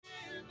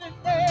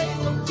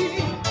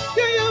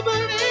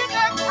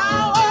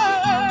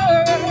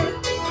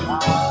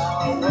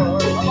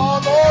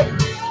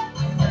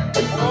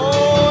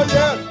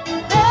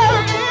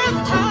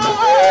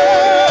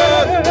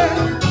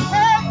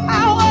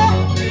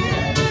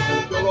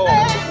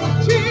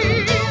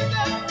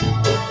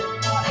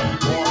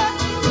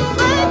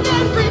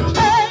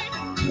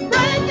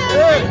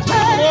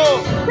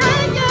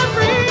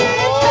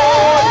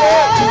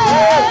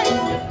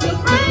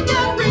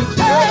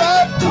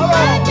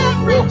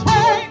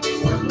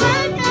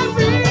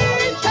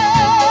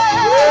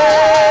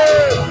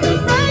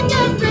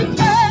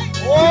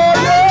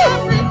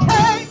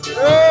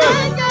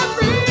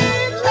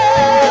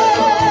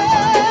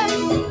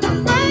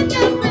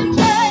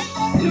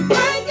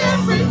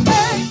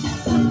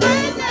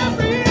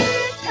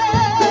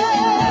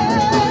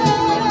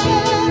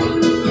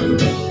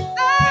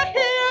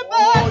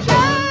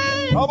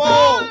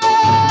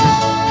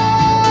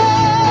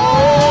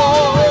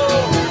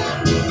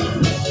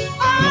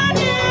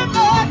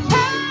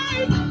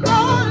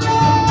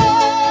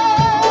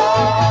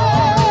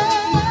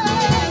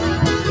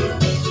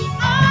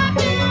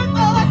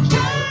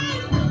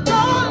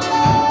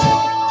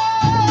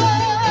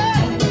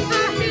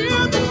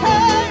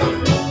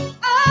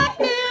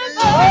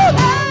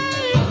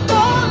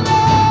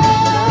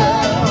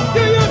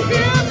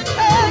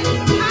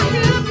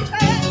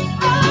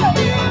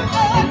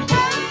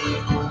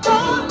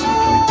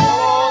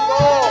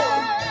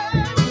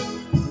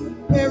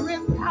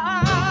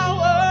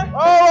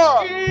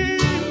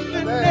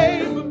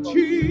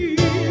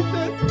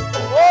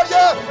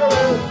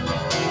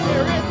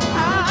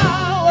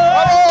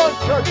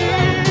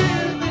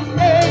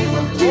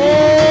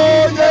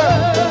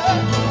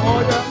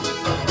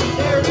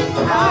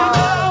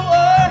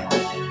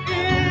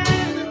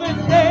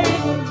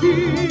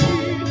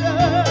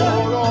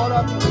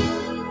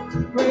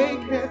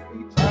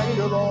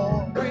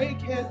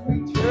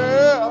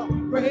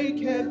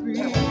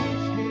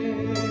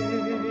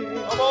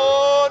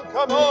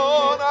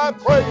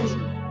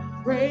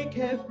break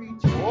every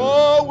chain.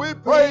 Oh, we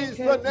praise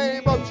the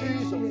name of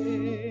Jesus.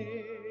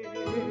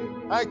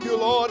 Thank you,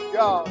 Lord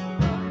God.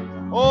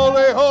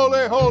 Holy,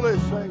 holy, holy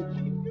Savior.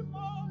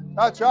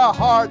 Touch our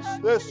hearts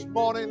this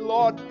morning,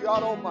 Lord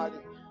God Almighty.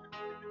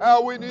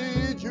 How we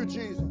need you,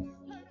 Jesus.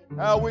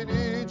 How we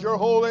need your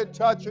holy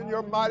touch and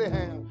your mighty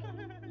hand,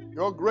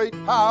 your great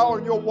power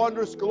and your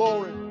wondrous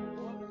glory.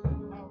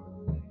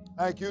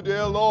 Thank you,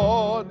 dear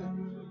Lord.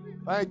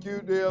 Thank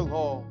you, dear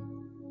Lord.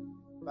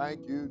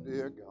 Thank you,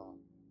 dear God.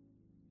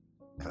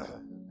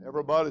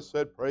 Everybody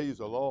said, praise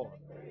the Lord.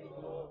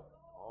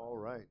 All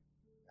right.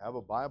 Have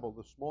a Bible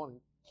this morning.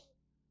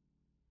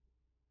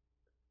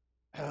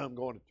 I'm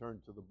going to turn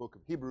to the book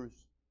of Hebrews.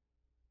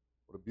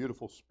 What a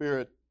beautiful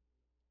spirit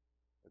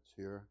that's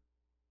here.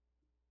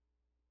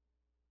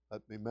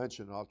 Let me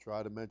mention, I'll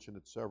try to mention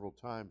it several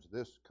times,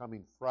 this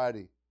coming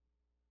Friday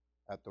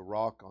at the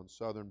Rock on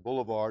Southern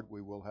Boulevard,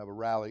 we will have a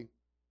rally.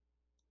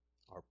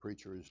 Our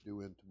preacher is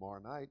due in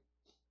tomorrow night,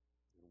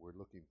 and we're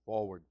looking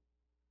forward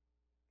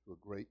to a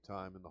great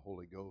time in the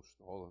Holy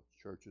Ghost. All the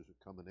churches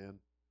are coming in.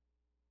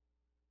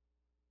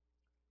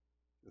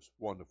 Just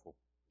wonderful,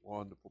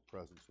 wonderful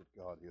presence of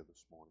God here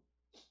this morning.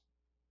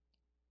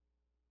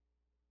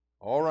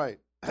 All right,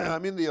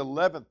 I'm in the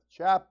 11th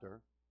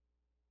chapter.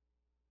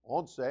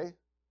 Once,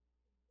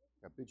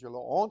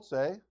 capítulo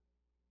 11.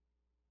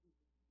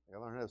 I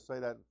learned how to say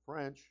that in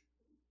French.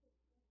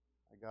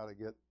 I gotta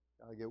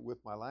get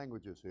with my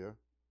languages here.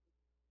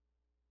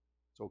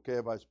 It's okay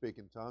if I speak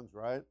in tongues,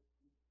 right?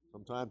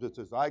 Sometimes it's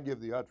as I give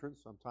the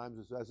utterance. Sometimes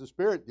it's as the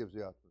Spirit gives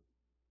the utterance.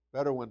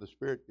 Better when the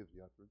Spirit gives the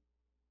utterance.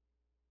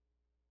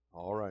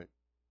 All right.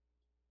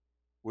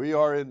 We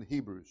are in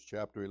Hebrews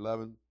chapter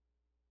 11,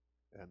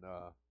 and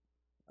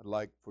I'd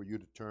like for you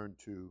to turn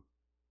to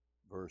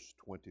verse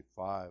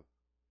 25,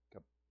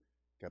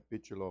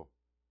 capítulo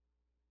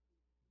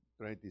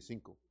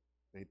 25.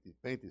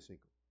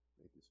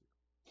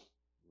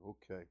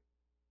 Okay.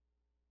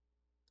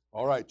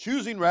 All right.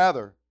 Choosing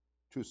rather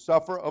to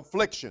suffer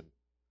affliction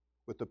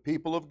with the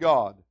people of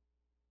God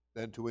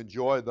than to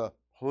enjoy the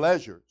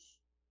pleasures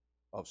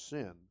of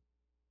sin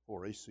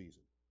for a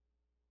season.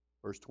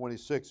 Verse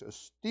 26,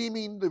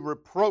 esteeming the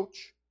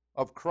reproach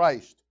of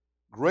Christ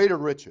greater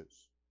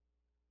riches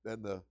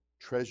than the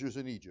treasures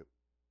in Egypt,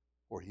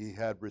 for he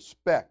had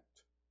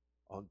respect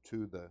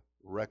unto the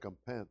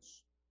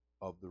recompense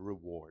of the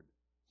reward.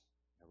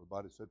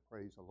 Everybody said,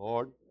 praise the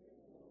Lord.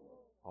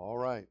 All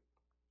right.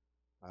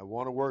 I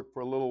want to work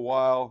for a little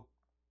while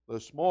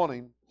this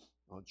morning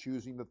on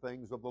choosing the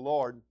things of the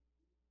Lord.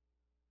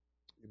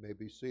 You may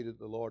be seated.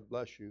 The Lord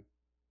bless you.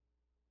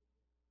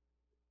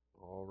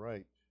 All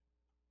right.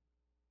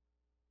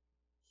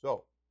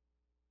 So,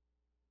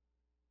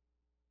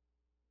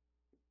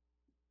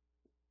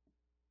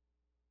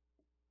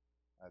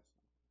 that's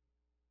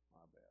my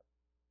bad.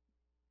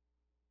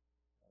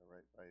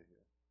 Right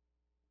here.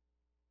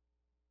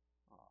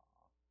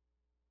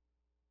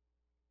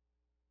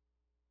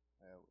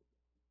 There we go.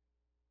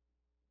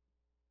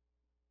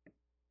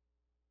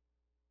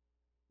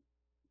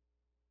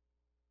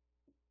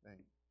 Thank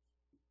you.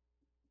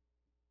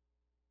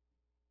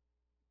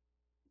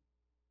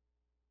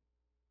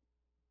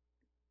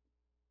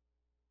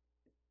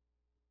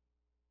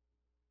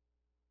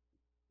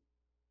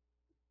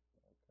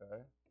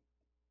 Okay.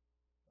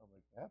 I'll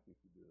make you happy if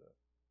you do that.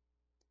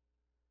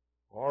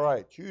 All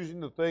right. Choosing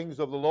the things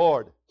of the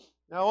Lord.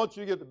 Now, I want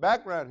you to get the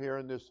background here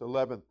in this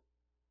 11th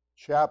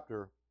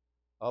chapter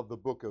of the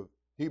book of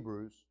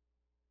Hebrews.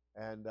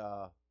 And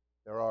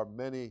there are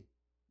many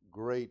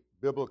great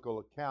biblical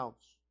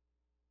accounts,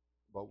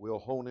 but we'll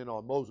hone in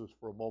on Moses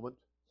for a moment.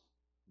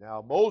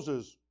 Now,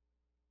 Moses,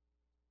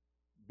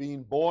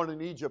 being born in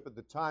Egypt at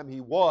the time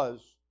he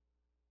was,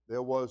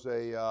 there was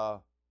a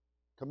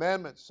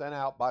commandment sent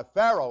out by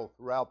Pharaoh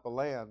throughout the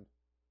land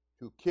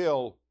to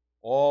kill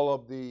all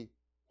of the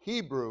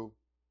Hebrew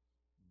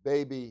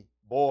baby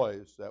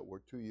boys that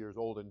were 2 years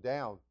old and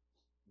down.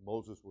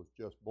 Moses was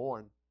just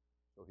born,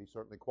 so he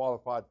certainly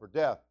qualified for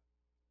death.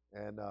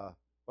 And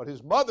but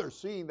his mother,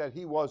 seeing that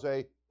he was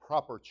a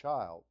proper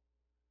child,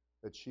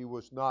 that she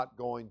was not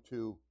going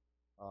to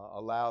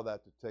allow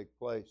that to take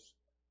place,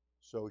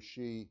 so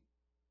she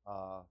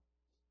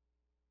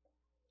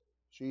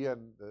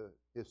and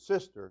his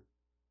sister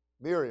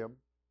Miriam,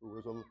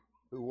 who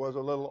was a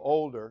little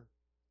older,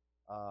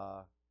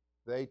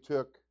 they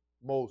took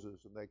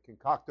Moses and they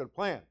concocted a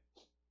plan,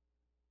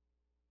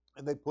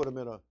 and they put him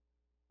in a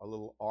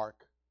little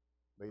ark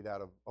made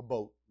out of a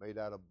boat made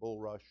out of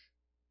bulrush,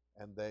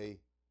 and they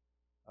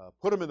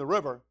put him in the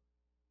river,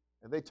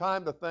 and they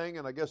timed the thing,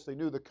 and I guess they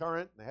knew the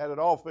current, and they had it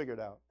all figured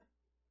out.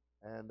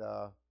 And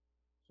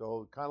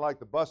so kind of like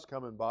the bus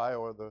coming by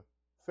or the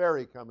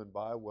ferry coming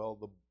by, well,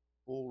 the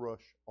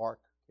bulrush ark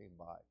came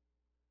by.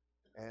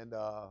 And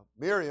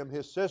Miriam,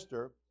 his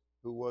sister,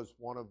 who was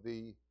one of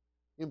the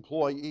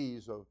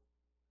employees of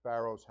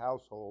Pharaoh's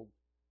household,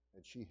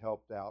 and she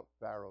helped out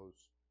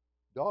Pharaoh's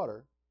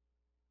daughter,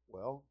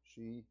 well,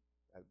 she,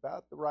 at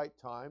about the right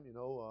time,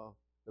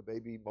 the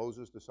baby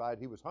Moses decided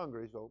he was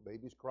hungry, so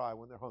babies cry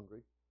when they're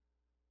hungry.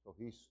 So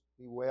he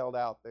wailed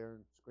out there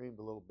and screamed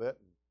a little bit,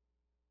 and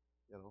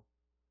you know.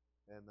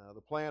 And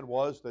the plan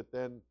was that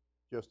then,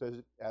 just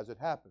as it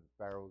happened,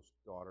 Pharaoh's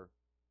daughter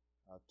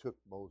took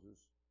Moses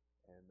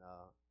and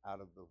out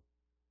of the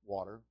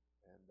water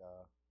and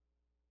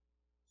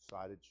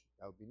decided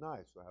that would be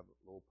nice. I have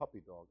a little puppy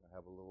dog. I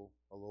have a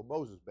little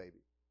Moses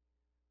baby.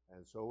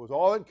 And so it was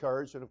all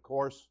encouraged. And of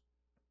course,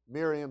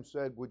 Miriam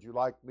said, "Would you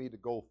like me to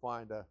go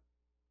find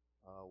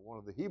one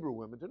of the Hebrew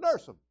women to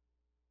nurse him?"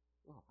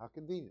 Oh, how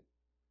convenient.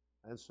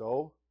 And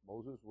so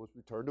Moses was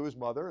returned to his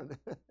mother and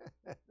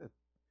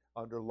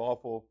under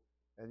lawful,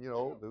 and there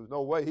was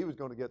no way he was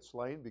going to get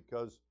slain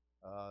because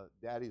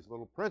Daddy's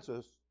little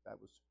princess, that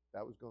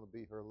was going to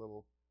be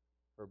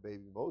her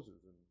baby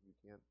Moses, and you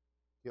can't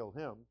kill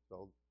him.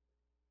 So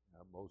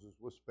Moses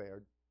was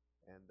spared,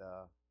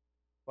 and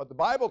but the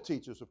Bible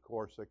teaches, of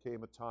course, there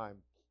came a time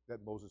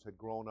that Moses had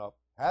grown up,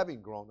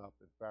 having grown up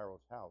in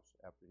Pharaoh's house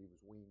after he was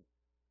weaned,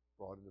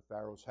 brought into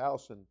Pharaoh's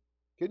house, and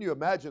can you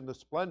imagine the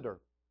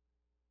splendor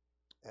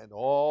and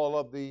all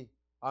of the,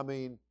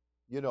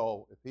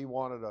 if he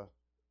wanted a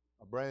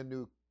brand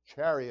new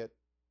chariot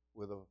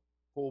with a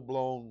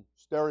full-blown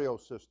stereo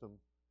system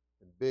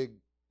and big,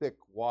 thick,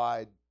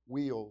 wide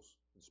wheels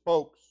and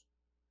spokes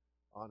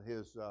on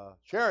his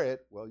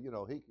chariot, well,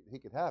 he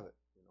could have it,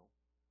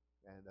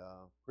 and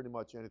pretty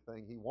much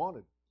anything he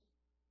wanted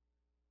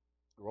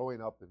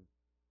growing up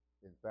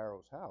in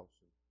Pharaoh's house.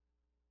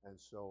 And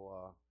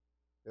so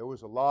there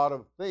was a lot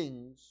of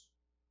things,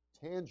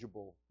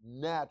 tangible,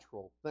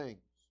 natural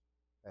things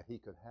that he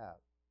could have.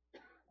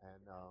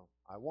 And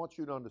I want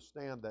you to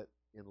understand that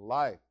in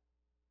life,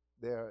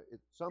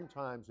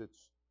 sometimes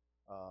it's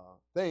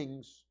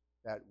things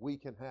that we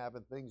can have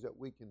and things that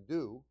we can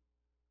do,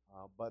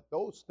 but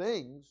those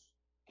things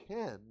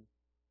can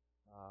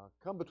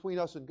come between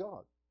us and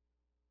God.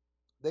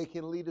 They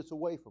can lead us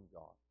away from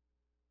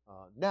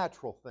God.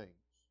 Natural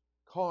things,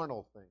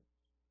 carnal things.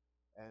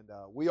 And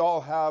we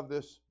all have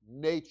this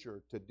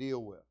nature to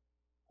deal with.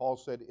 Paul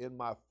said, "In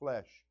my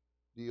flesh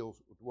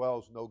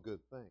dwells no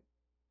good thing."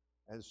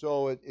 And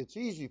so it's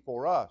easy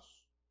for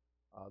us.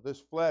 This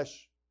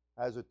flesh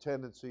has a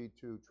tendency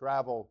to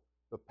travel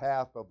the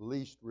path of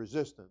least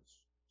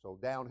resistance. So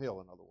downhill,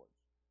 in other words.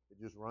 It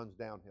just runs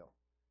downhill.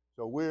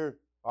 So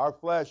our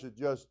flesh,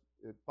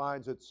 it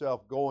finds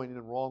itself going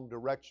in wrong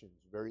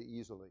directions very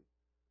easily.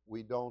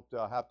 We don't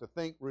have to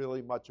think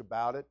really much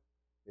about it.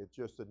 It's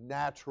just a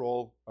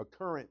natural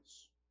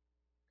occurrence.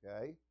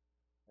 Okay?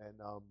 And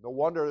no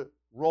wonder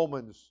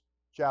Romans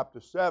chapter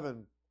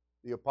 7,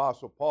 the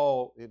Apostle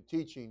Paul, in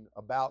teaching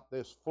about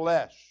this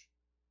flesh,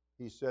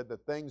 he said, "The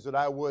things that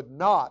I would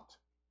not,"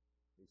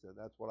 he said,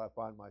 "that's what I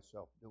find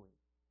myself doing."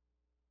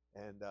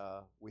 And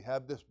we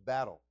have this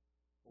battle,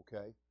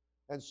 okay?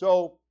 And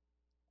so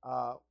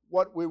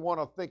what we want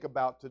to think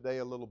about today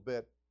a little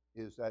bit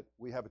is that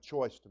we have a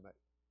choice to make,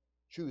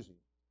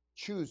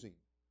 choosing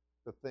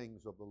the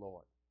things of the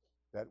Lord.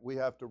 That we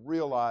have to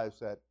realize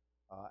that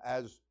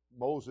as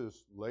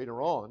Moses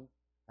later on,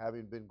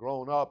 having been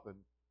grown up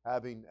and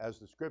having, as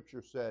the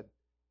Scripture said,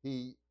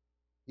 he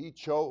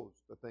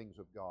chose the things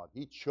of God.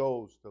 He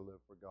chose to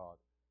live for God.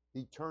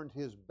 He turned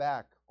his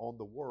back on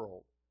the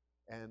world,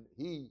 and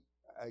he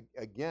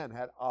again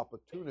had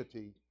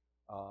opportunity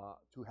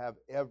to have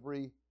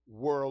every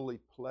worldly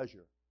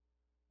pleasure,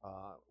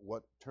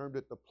 what termed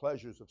it the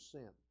pleasures of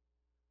sin.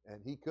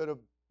 And he could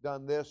have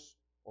done this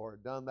or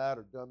done that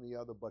or done the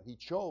other, but he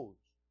chose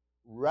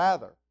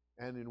rather.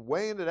 And in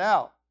weighing it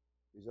out,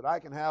 he said, I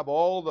can have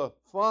all the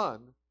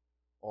fun,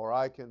 or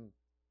I can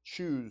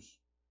choose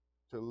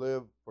to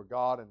live for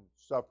God and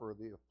suffer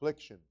the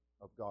affliction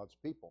of God's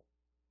people,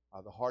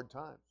 the hard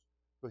times.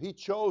 So he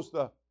chose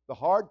the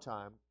hard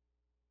time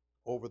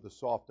over the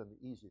soft and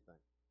the easy thing,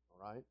 all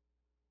right?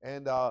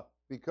 And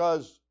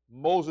because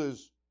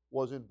Moses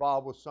was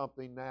involved with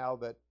something now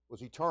that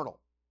was eternal,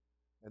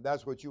 and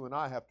that's what you and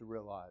I have to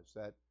realize,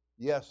 that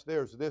yes,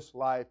 there's this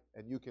life,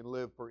 and you can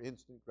live for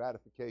instant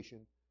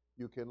gratification.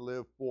 You can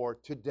live for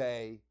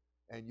today,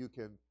 and you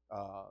can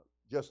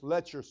just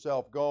let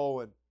yourself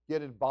go and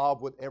get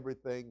involved with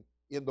everything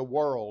in the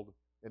world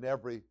and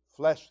every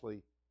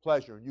fleshly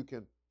pleasure. And you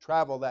can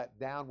travel that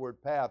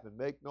downward path, and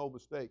make no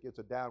mistake, it's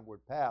a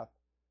downward path.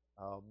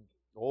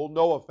 Old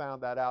Noah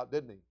found that out,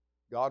 didn't he?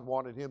 God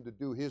wanted him to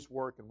do his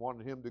work and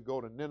wanted him to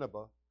go to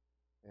Nineveh.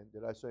 And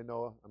did I say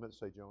Noah? I meant to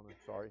say Jonah,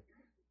 sorry.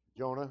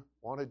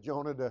 Wanted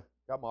Jonah to,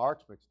 got my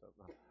arcs mixed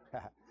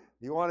up.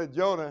 He wanted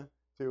Jonah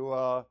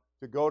to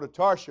go to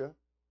Tarshish,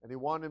 and he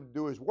wanted him to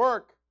do his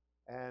work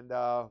and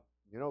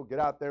get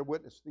out there,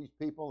 witness these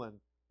people, and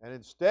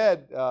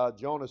instead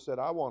Jonah said,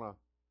 I want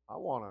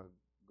to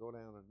go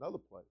down another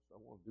place. I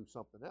want to do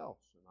something else,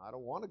 and I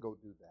don't want to go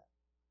do that.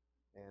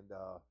 And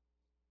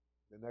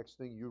the next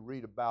thing you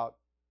read about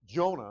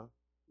Jonah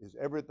is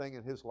everything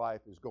in his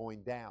life is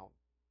going down,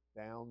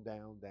 down,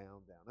 down,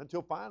 down, down,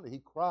 until finally he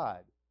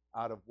cried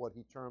out of what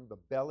he termed the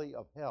belly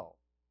of hell.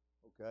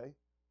 Okay?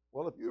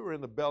 Well, if you were in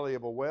the belly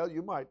of a whale,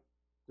 you might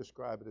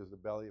describe it as the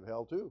belly of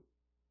hell too.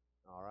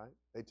 All right?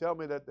 They tell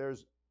me that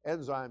there's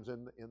enzymes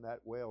in that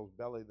whale's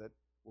belly that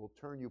will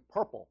turn you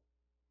purple.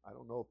 I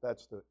don't know if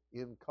that's the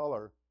in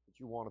color that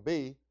you want to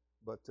be,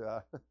 but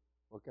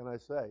what can I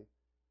say?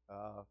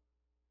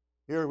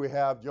 Here we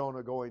have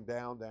Jonah going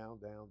down, down,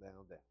 down,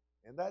 down, down.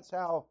 And that's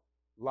how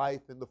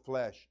life in the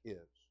flesh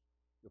is.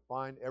 You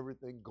find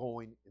everything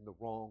going in the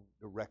wrong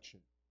direction.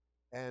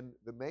 And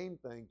the main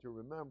thing to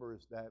remember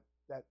is that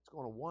that's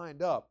going to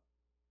wind up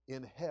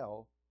in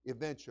hell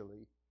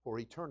eventually for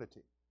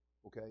eternity.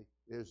 Okay?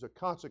 There's a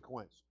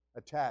consequence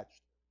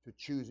attached to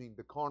choosing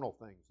the carnal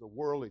things, the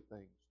worldly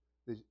things,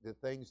 the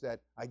things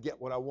that I get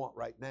what I want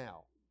right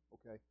now.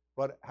 Okay?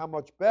 But how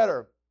much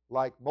better,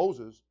 like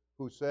Moses,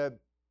 who said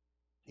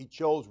he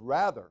chose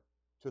rather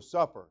to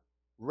suffer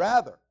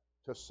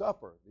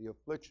the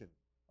affliction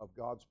of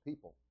God's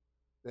people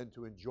than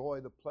to enjoy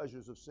the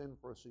pleasures of sin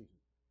for a season.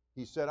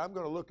 He said, I'm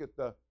going to look at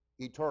the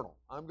eternal.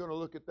 I'm going to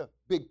look at the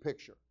big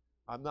picture.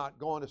 I'm not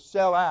going to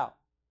sell out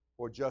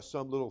for just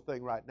some little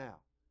thing right now.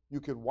 You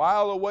can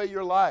while away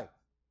your life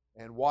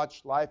and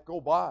watch life go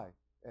by.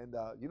 And,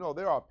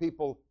 there are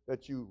people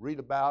that you read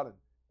about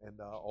and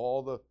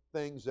all the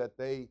things that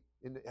they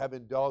have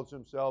indulged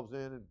themselves in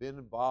and been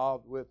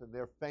involved with, and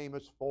they're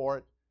famous for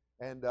it.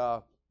 And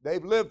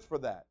they've lived for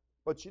that.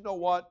 But you know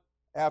what?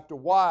 After a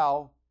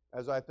while,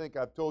 as I think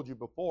I've told you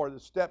before, the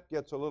step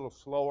gets a little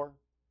slower,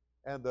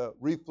 and the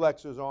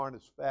reflexes aren't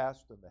as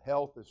fast, and the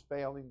health is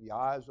failing, the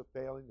eyes are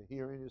failing, the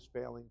hearing is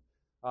failing.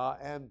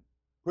 And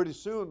pretty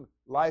soon,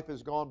 life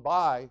has gone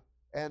by,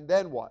 and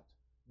then what?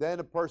 Then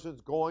a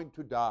person's going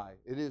to die.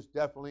 It is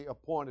definitely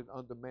appointed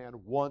unto man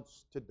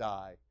once to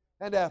die,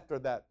 and after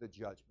that, the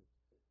judgment.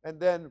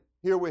 And then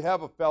here we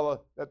have a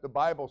fellow that the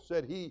Bible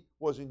said he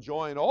was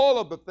enjoying all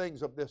of the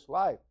things of this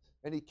life.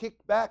 And he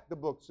kicked back, the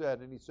book said,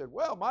 and he said,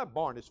 well, my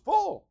barn is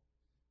full.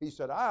 He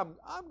said, I'm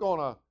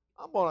gonna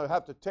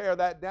have to tear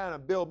that down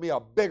and build me a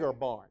bigger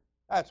barn.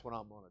 That's what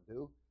I'm gonna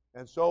do.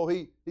 And so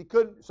he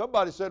couldn't.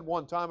 Somebody said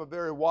one time, a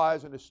very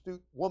wise and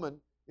astute woman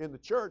in the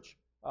church,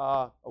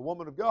 a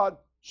woman of God,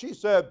 she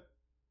said,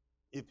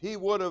 if he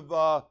would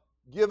have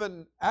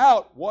given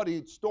out what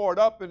he'd stored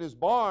up in his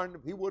barn,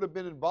 if he would have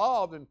been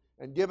involved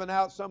and given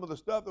out some of the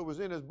stuff that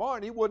was in his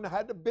barn, he wouldn't have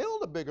had to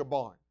build a bigger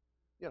barn.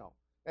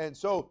 And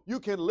so you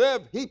can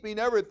live heaping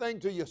everything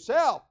to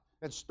yourself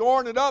and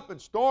storing it up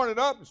and storing it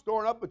up and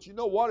storing it up. But you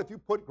know what? If you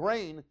put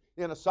grain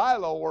in a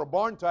silo or a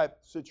barn type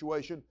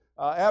situation,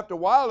 after a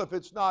while, if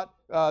it's not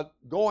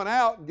going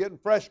out and getting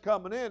fresh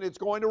coming in, it's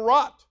going to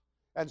rot.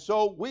 And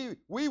so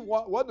we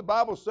want, what the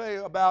Bible say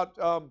about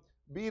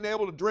being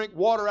able to drink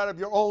water out of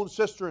your own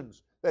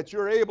cisterns, that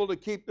you're able to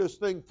keep this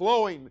thing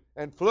flowing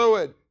and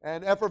fluid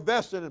and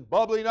effervescent and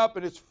bubbling up,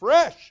 and it's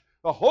fresh.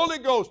 The Holy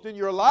Ghost in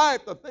your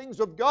life, the things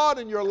of God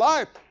in your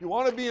life. You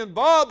want to be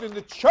involved in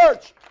the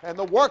church and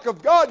the work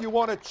of God. You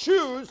want to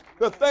choose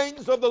the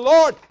things of the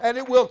Lord, and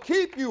it will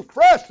keep you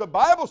fresh. The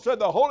Bible said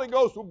the Holy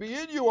Ghost will be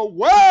in you, a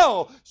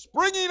well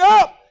springing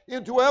up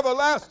into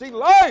everlasting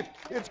life.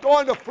 It's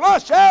going to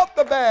flush out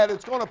the bad.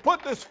 It's going to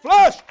put this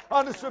flesh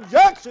under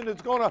subjection.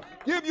 It's going to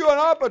give you an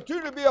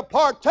opportunity to be a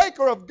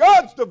partaker of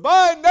God's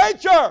divine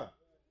nature,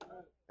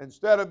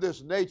 instead of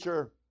this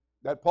nature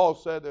that Paul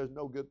said there's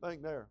no good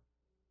thing there.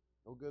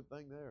 No good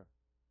thing there.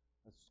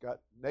 It's got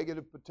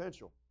negative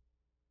potential.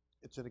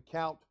 It's an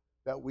account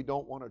that we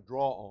don't want to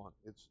draw on.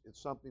 It's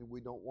something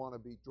we don't want to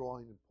be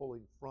drawing and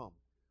pulling from.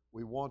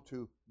 We want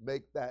to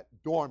make that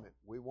dormant.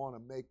 We want to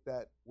make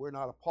that, we're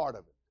not a part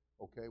of it.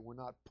 Okay? We're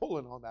not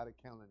pulling on that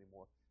account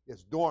anymore.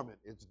 It's dormant.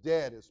 It's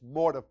dead. It's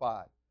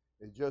mortified.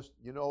 It's just,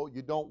 you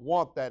don't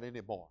want that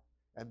anymore.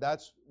 And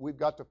we've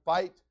got to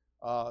fight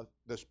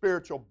the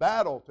spiritual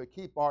battle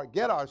to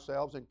get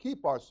ourselves and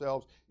keep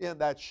ourselves in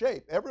that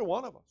shape. Every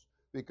one of us.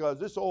 Because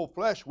this old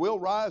flesh will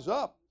rise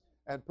up,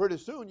 and pretty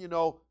soon,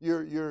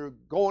 you're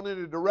going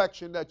in a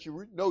direction that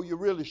you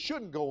really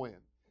shouldn't go in,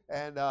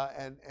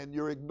 and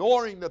you're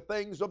ignoring the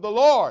things of the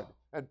Lord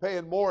and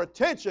paying more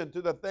attention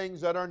to the things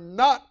that are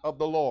not of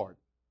the Lord.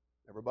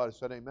 Everybody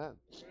said amen.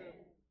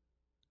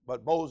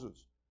 But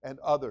Moses and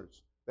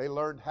others, they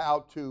learned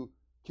how to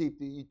keep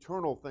the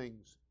eternal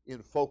things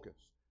in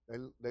focus.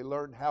 They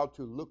learned how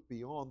to look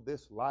beyond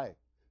this life.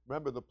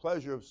 Remember, the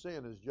pleasure of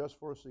sin is just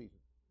for a season.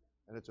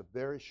 And it's a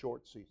very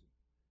short season.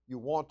 You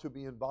want to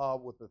be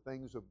involved with the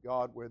things of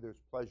God where there's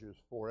pleasures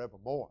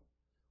forevermore,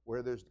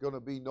 where there's going to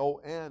be no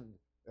end.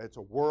 It's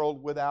a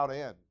world without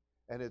end.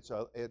 And it's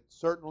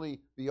certainly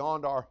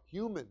beyond our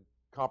human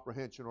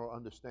comprehension or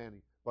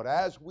understanding. But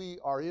as we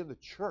are in the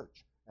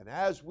church, and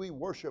as we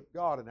worship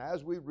God, and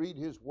as we read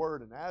His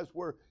Word, and as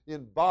we're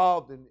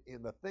involved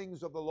in the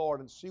things of the Lord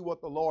and see what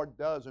the Lord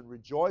does and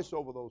rejoice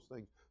over those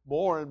things,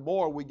 more and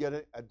more we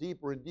get a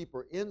deeper and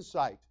deeper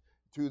insight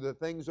to the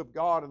things of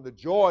God and the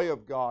joy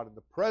of God and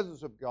the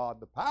presence of God,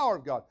 the power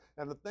of God,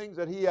 and the things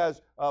that He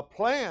has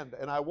planned.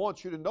 And I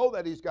want you to know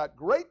that He's got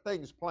great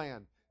things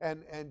planned.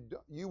 And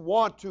you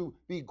want to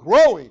be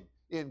growing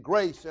in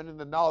grace and in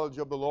the knowledge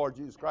of the Lord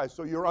Jesus Christ.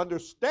 So your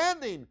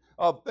understanding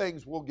of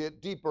things will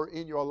get deeper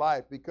in your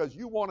life, because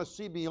you want to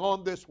see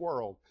beyond this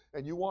world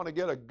and you want to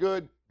get a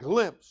good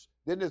glimpse.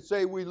 Didn't it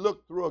say we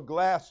look through a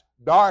glass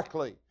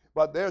darkly?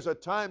 But there's a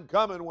time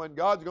coming when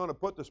God's going to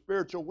put the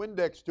spiritual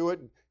Windex to it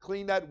and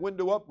clean that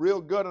window up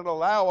real good and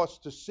allow us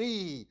to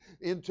see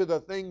into the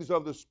things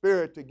of the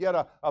Spirit, to get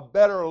a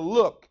better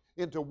look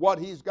into what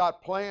He's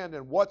got planned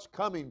and what's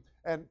coming,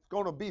 and it's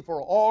going to be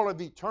for all of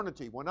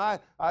eternity. When I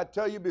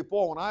tell you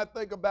before, when I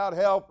think about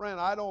hell, friend,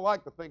 I don't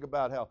like to think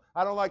about hell.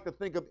 I don't like to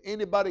think of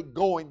anybody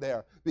going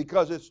there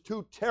because it's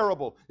too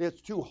terrible,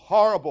 it's too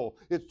horrible,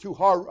 it's too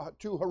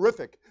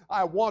horrific.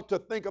 I want to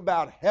think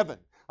about heaven.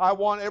 I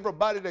want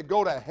everybody to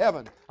go to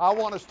heaven. I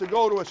want us to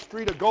go to a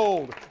street of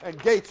gold and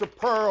gates of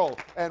pearl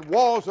and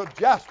walls of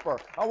jasper.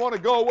 I want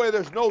to go where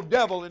there's no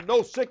devil and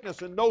no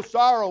sickness and no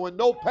sorrow and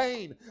no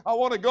pain. I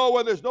want to go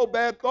where there's no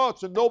bad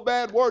thoughts and no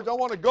bad words. I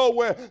want to go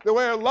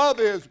where love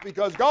is,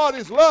 because God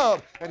is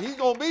love and He's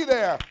going to be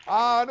there.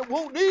 I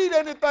won't need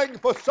anything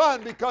for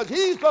sun because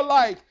He's the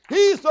light.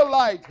 He's the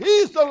light.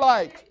 He's the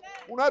light.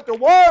 We don't have to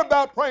worry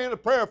about praying a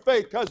prayer of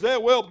faith because there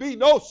will be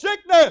no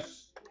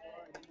sickness.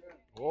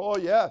 Oh,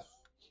 yes.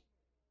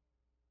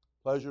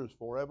 Pleasure is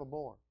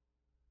forevermore.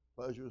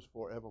 Pleasure is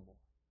forevermore.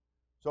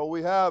 So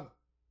we have,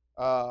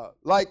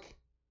 like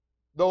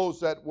those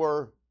that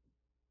were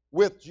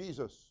with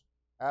Jesus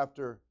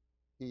after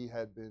He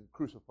had been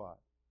crucified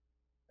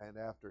and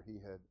after He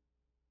had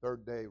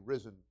third day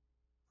risen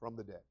from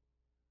the dead.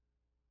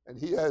 And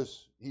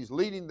He's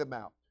leading them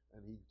out,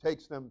 and He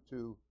takes them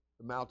to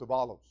the Mount of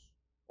Olives,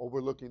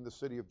 overlooking the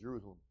city of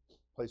Jerusalem,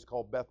 a place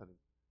called Bethany.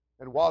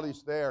 And while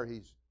He's there,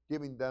 He's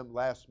giving them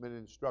last-minute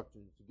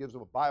instructions. He gives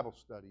them a Bible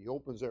study. He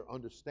opens their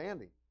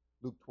understanding,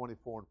 Luke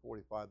 24 and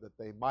 45, that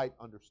they might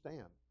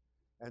understand.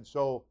 And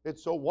so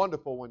it's so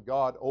wonderful when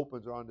God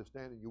opens our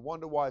understanding. You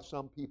wonder why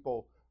some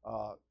people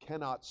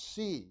cannot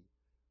see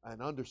and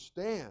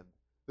understand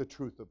the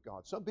truth of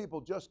God. Some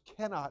people just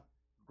cannot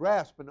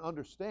grasp and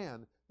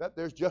understand that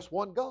there's just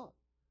one God.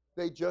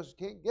 They just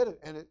can't get it.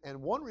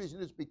 And one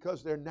reason is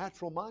because they're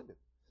natural-minded.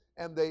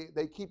 And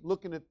they keep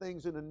looking at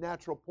things in a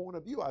natural point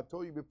of view. I've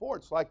told you before,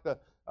 it's like the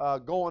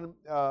going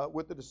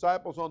with the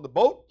disciples on the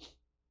boat,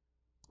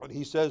 and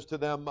He says to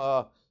them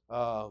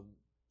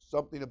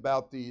something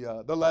about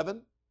the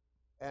leaven,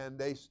 and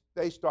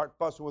they start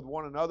fussing with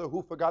one another.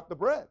 Who forgot the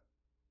bread?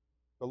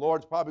 The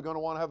Lord's probably going to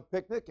want to have a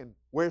picnic, and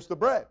where's the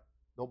bread?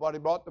 Nobody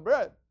brought the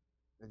bread.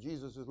 And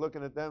Jesus is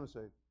looking at them and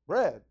saying,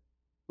 bread?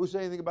 Who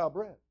said anything about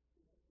bread?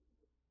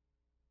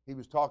 He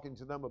was talking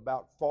to them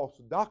about false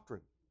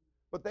doctrine.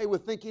 But they were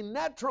thinking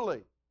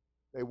naturally.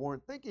 They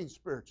weren't thinking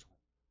spiritually.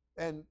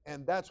 And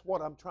that's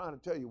what I'm trying to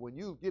tell you. When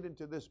you get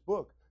into this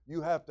book, you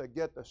have to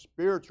get the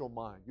spiritual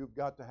mind. You've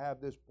got to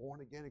have this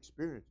born-again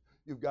experience.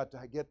 You've got to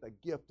get the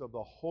gift of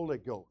the Holy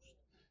Ghost.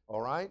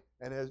 All right?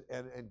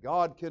 And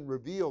God can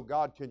reveal,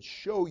 God can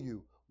show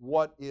you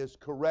what is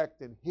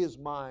correct in His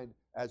mind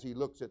as He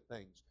looks at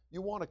things.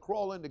 You want to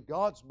crawl into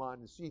God's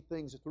mind and see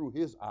things through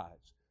His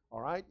eyes. All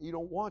right? You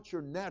don't want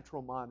your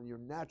natural mind and your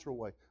natural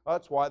way.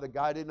 That's why the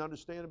guy didn't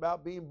understand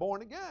about being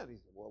born again. He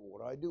said, well,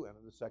 what do I do? And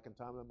the second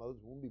time my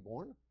mother's womb be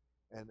born?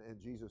 And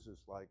Jesus is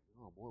like,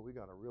 oh, boy, we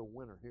got a real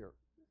winner here.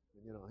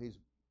 And, He's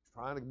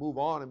trying to move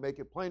on and make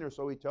it plainer,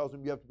 so He tells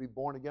him you have to be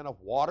born again of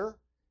water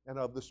and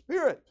of the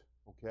Spirit.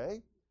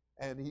 Okay?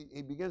 And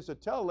he begins to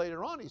tell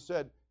later on, he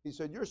said,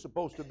 you're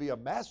supposed to be a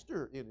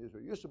master in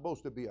Israel. You're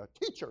supposed to be a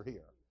teacher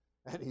here.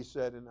 And he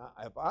said, and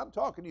if I'm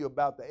talking to you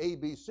about the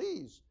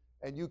ABCs,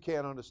 and you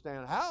can't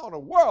understand, how in the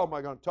world am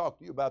I going to talk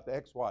to you about the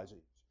XYZs?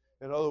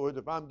 In other words,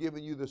 if I'm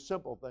giving you the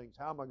simple things,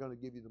 how am I going to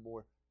give you the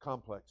more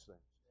complex things?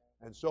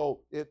 And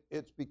so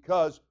it's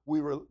because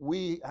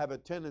we have a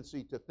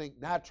tendency to think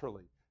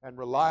naturally and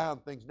rely on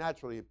things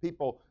naturally. If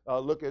people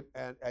look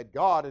at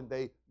God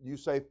and you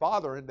say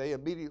Father, and they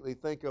immediately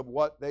think of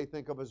what they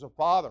think of as a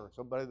father,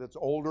 somebody that's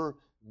older,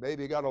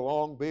 maybe got a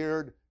long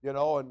beard,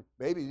 and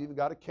maybe even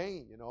got a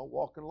cane,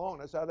 walking along.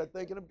 That's how they're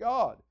thinking of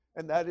God.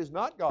 And that is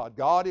not God.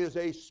 God is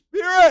a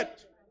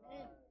spirit.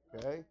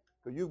 Okay?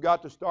 So you've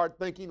got to start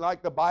thinking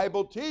like the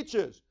Bible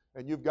teaches.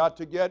 And you've got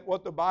to get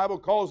what the Bible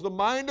calls the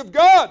mind of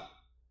God.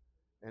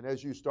 And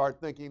as you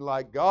start thinking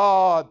like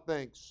God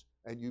thinks,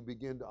 and you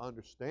begin to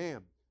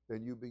understand,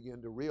 then you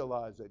begin to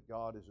realize that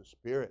God is a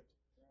spirit.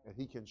 And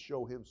He can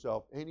show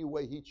Himself any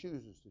way He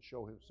chooses to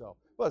show Himself.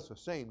 Well, it's the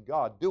same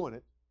God doing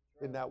it.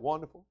 Isn't that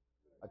wonderful?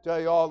 I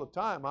tell you all the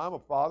time, I'm a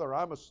father,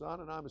 I'm a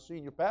son, and I'm a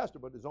senior pastor,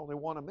 but there's only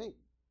one of me.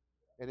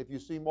 And if you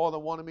see more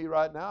than one of me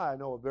right now, I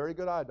know a very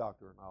good eye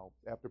doctor. And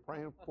after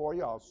praying for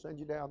you, I'll send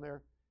you down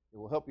there. It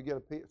will help you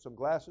get some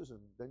glasses, and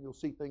then you'll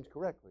see things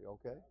correctly,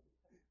 okay?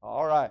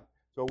 All right.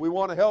 So we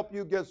want to help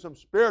you get some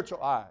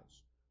spiritual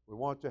eyes. We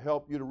want to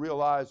help you to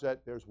realize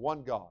that there's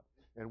one God.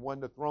 And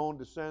when the throne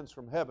descends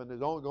from heaven,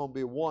 there's only going to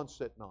be one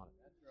sitting on it.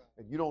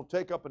 And you don't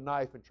take up a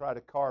knife and try to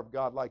carve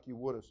God like you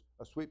would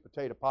a sweet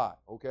potato pie,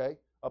 okay?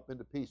 Up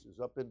into pieces,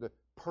 up into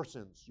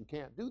persons. You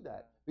can't do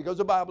that because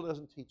the Bible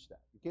doesn't teach that.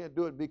 You can't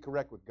do it and be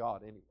correct with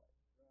God anyway.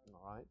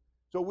 All right?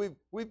 So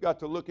we've got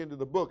to look into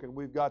the book, and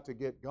we've got to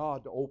get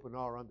God to open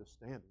our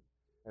understanding.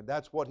 And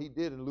that's what He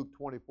did in Luke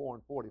 24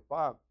 and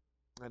 45.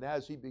 And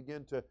as He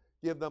began to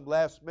give them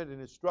last-minute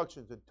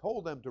instructions and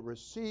told them to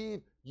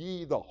receive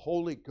ye the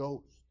Holy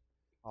Ghost.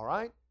 All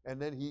right?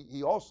 And then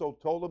he also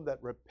told them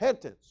that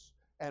repentance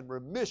and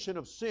remission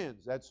of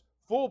sins, that's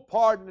full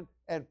pardon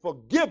and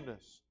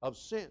forgiveness of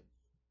sins,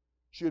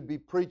 should be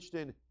preached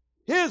in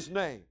His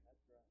name.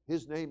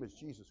 His name is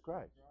Jesus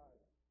Christ.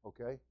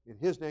 Okay? In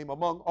His name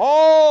among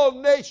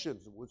all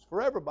nations. It's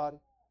for everybody.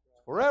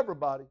 It's for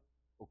everybody.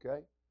 Okay?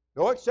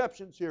 No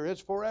exceptions here.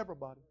 It's for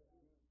everybody.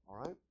 All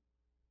right?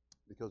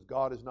 Because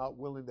God is not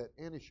willing that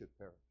any should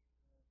perish,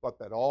 but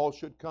that all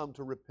should come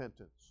to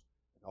repentance.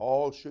 And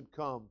all should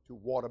come to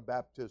water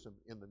baptism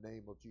in the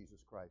name of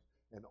Jesus Christ.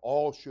 And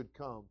all should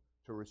come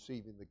to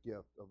receiving the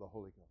gift of the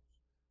Holy Ghost.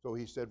 So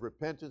He said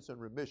repentance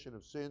and remission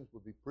of sins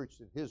would be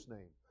preached in His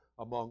name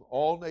among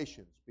all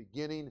nations,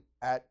 beginning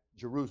at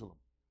Jerusalem.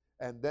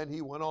 And then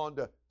He went on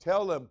to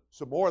tell them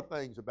some more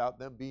things about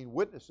them being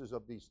witnesses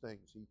of these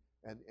things.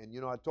 And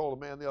you know, I told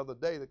a man the other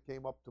day that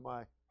came up to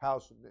my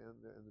house in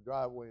the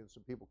driveway, and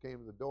some people came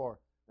to the door,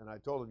 and I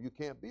told him, you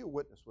can't be a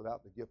witness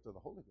without the gift of the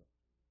Holy Ghost.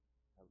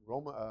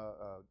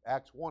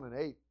 Acts 1 and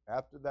 8,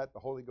 after that the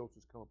Holy Ghost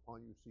has come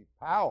upon you, receive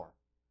power.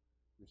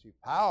 Receive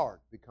power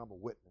to become a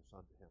witness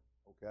unto Him.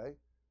 Okay?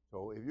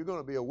 So if you're going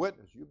to be a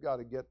witness, you've got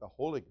to get the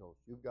Holy Ghost.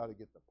 You've got to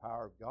get the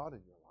power of God in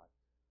your life.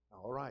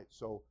 All right,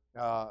 so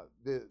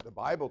the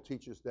Bible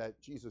teaches that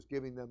Jesus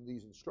giving them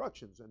these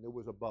instructions, and there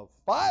was above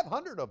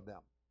 500 of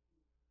them,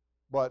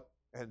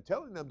 and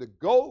telling them to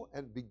go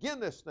and begin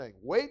this thing.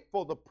 Wait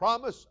for the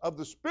promise of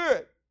the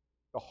Spirit,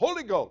 the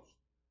Holy Ghost.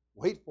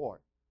 Wait for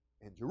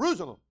it in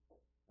Jerusalem.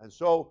 And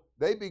so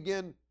they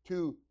begin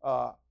to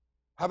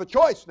have a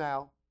choice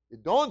now.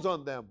 It dawns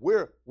on them.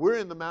 We're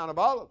in the Mount of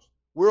Olives.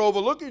 We're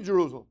overlooking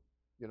Jerusalem.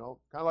 You know,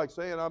 kind of like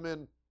saying I'm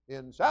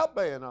in South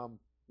Bay and I'm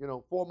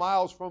 4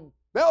 miles from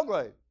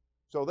Belgrade.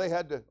 So they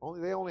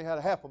only had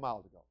a half a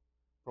mile to go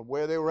from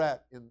where they were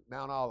at in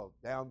Mount Olive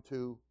down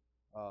to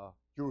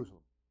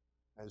Jerusalem.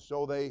 And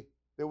so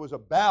there was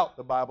about,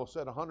 the Bible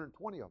said,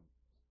 120 of them,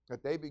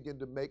 that they began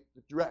to make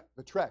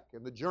the trek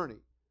and the journey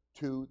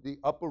to the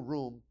upper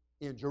room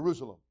in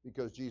Jerusalem,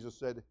 because Jesus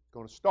said it's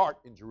going to start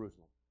in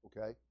Jerusalem,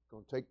 okay? It's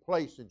going to take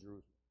place in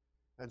Jerusalem.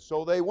 And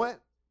so they went,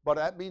 but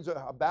that means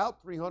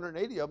about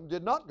 380 of them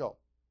did not go.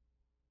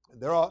 And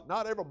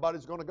not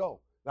everybody's going to go.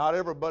 Not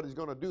everybody's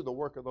going to do the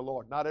work of the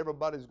Lord. Not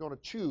everybody's going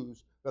to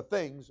choose the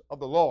things of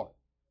the Lord,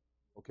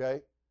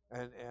 okay?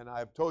 And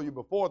I've told you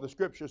before, the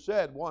Scripture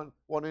said one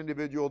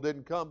individual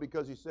didn't come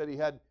because he said he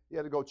had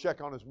to go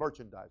check on his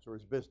merchandise or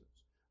his business.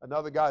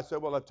 Another guy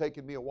said, well, I've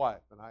taken me a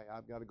wife, and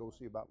I've got to go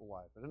see about my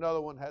wife. And another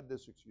one had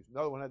this excuse.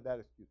 Another one had that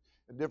excuse.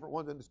 And different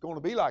ones, and it's going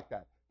to be like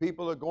that.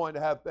 People are going to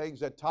have things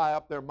that tie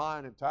up their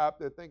mind and tie up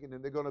their thinking,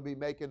 and they're going to be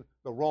making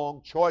the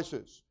wrong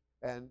choices.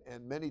 And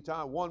many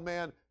times, one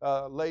man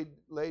laid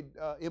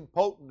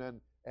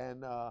impotent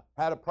and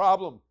had a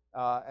problem,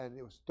 and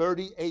it was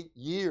 38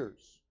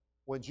 years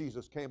when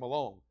Jesus came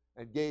along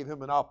and gave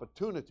him an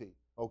opportunity.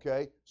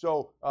 Okay,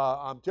 so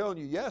I'm telling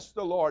you, yes,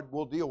 the Lord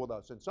will deal with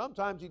us, and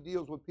sometimes He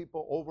deals with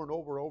people over and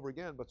over and over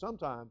again. But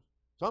sometimes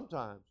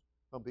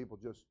some people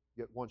just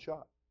get one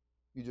shot.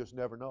 You just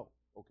never know.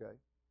 Okay,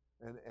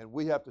 and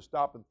we have to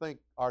stop and think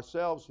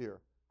ourselves here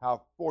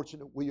how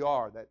fortunate we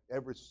are that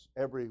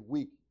every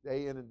week,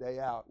 day in and day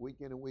out, week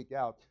in and week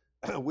out,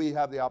 we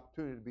have the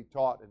opportunity to be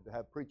taught and to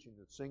have preaching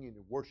and singing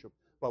and worship.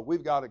 But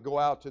we've got to go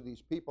out to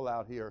these people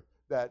out here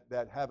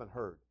that haven't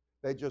heard.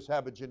 They just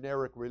have a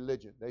generic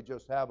religion. They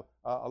just have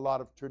a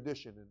lot of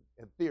tradition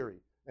and theory,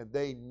 and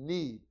they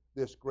need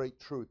this great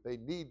truth. They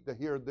need to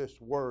hear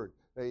this word.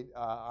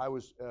 I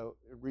was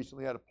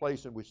recently at a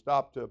place, and we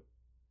stopped to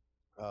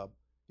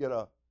get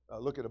a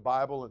look at a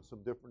Bible and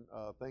some different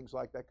things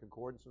like that,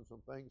 concordance and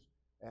some things.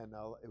 And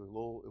it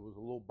was a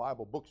little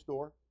Bible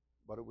bookstore,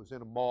 but it was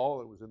in a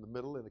mall. It was in the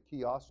middle in a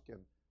kiosk,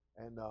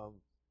 and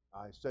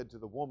I said to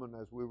the woman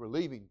as we were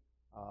leaving,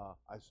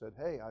 I said,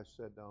 "Hey," I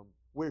said,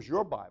 "where's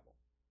your Bible?"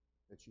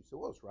 And she said,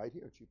 "Well, it's right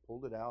here." And she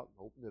pulled it out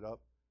and opened it up.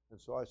 And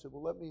so I said,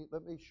 "Well,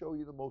 let me show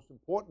you the most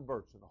important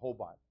verse in the whole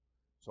Bible."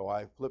 So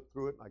I flipped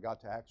through it, and I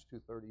got to Acts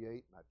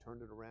 2:38, and I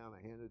turned it around,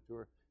 I handed it to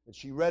her, and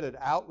she read it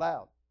out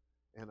loud.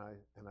 And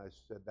I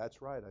said,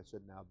 "That's right." I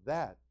said, "Now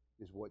that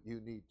is what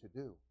you need to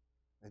do."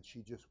 And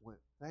she just went,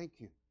 "Thank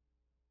you.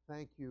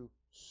 Thank you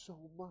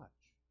so much."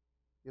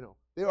 You know,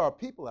 there are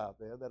people out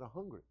there that are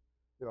hungry.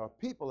 There are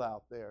people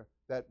out there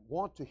that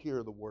want to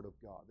hear the Word of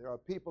God. There are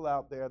people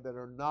out there that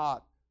are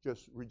not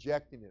just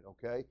rejecting it,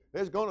 okay?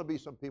 There's going to be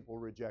some people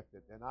reject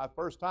it. And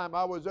first time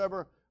I was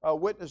ever a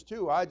witness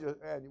to,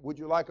 and would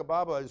you like a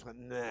Bible? I just went,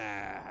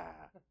 nah.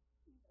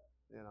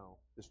 You know,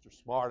 Mr.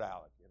 Smart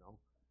Aleck, you know,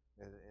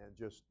 and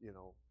just, you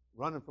know,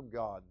 running from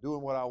God,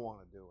 doing what I want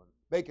to do, and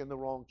making the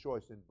wrong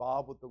choice,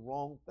 involved with the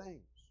wrong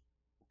things,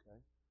 okay?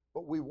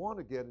 But we want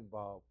to get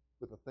involved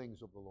with the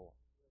things of the Lord.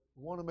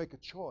 We want to make a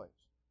choice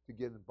to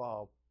get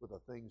involved with the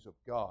things of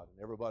God.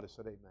 And everybody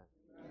said amen.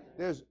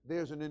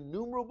 There's an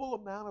innumerable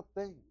amount of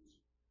things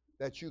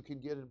that you can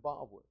get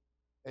involved with,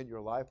 and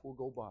your life will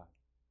go by,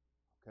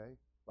 okay?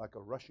 Like a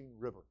rushing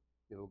river,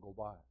 it'll go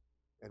by.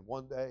 And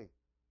one day,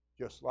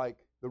 just like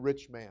the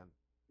rich man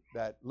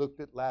that looked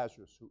at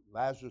Lazarus,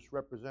 Lazarus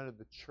represented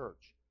the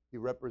church, He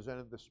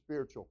represented the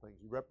spiritual things.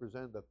 He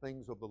represented the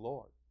things of the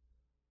Lord.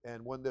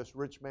 And when this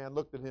rich man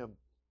looked at him,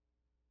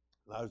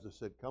 Lazarus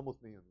said, come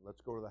with me and let's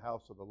go to the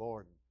house of the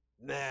Lord.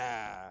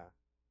 Nah,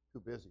 too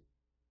busy.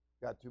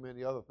 Got too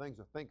many other things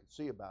to think and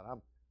see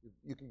about.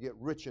 You can get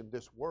rich in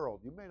this world.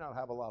 You may not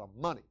have a lot of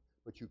money,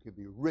 but you can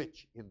be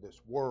rich in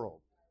this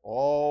world,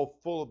 all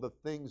full of the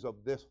things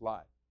of this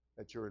life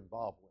that you're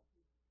involved with.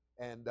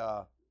 And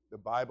the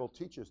Bible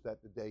teaches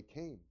that the day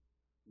came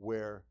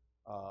where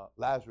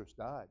Lazarus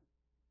died,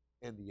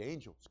 and the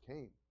angels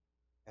came,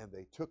 and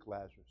they took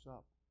Lazarus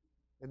up.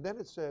 And then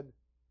it said,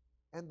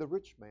 and the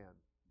rich man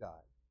died,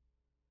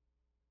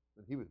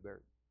 and he was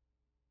buried.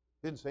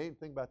 Didn't say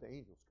anything about the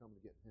angels coming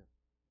to get him.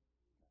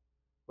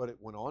 But it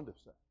went on to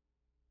say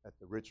that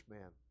the rich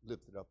man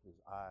lifted up his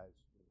eyes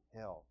in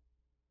hell,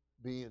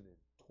 being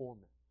in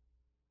torment.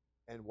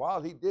 And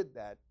while he did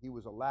that, he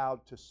was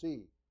allowed to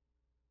see,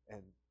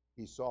 and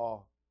he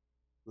saw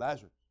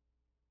Lazarus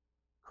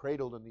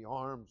cradled in the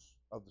arms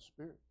of the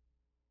Spirit.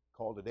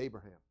 Called it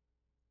Abraham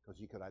because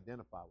he could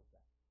identify with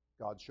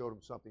that. God showed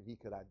him something he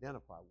could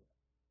identify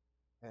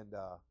with. And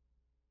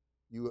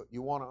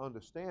you want to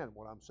understand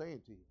what I'm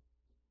saying to you.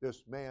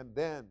 This man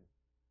then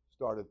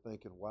started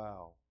thinking,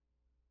 wow,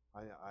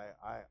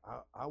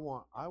 I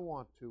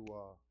want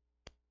to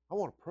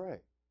pray.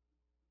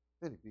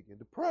 Then he began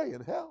to pray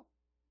in hell.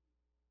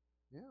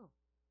 Yeah.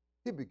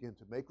 He began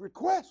to make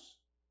requests.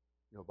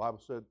 You know, the Bible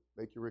said,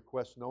 make your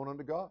requests known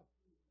unto God.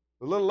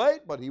 A little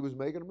late, but he was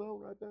making them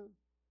known right then.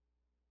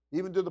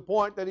 Even to the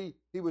point that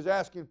he was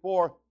asking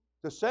for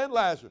to send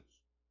Lazarus.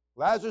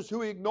 Lazarus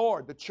who he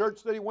ignored, the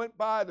church that he went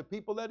by, the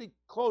people that he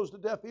closed a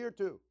deaf ear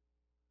to.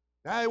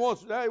 Now he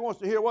wants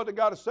to hear what they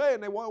got to say,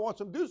 and they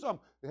wants him to do something.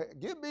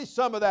 Give me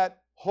some of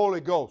that Holy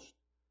Ghost.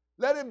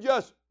 Let him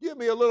just give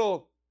me a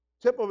little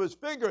tip of his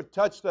finger,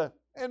 touch the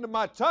end of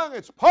my tongue.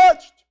 It's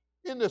parched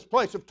in this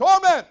place of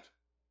torment.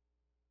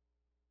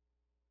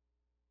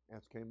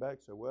 Answer came back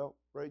and said, well,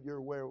 afraid you're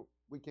where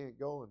we can't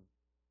go, and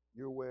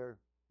you're where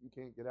you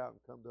can't get out and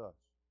come to us.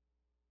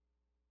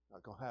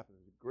 Not going to happen.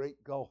 There's a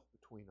great gulf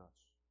between us.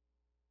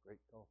 Great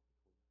gulf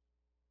between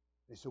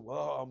us. They said,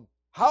 well,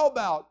 how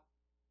about,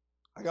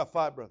 I got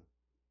 5 brothers.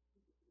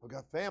 I've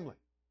got family.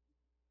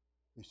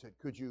 He said,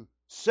 could you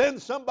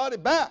send somebody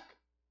back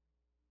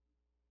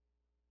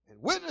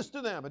and witness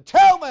to them and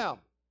tell them?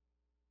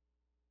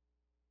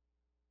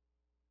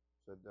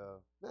 I said,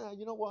 nah,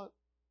 you know what?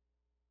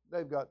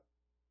 They've got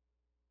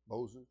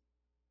Moses.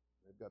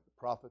 They've got the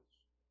prophets.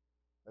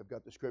 They've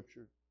got the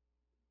scriptures.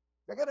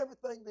 They got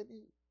everything they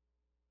need.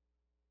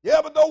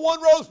 Yeah, but no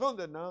one rose from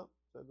the dead. No,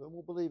 they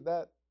won't believe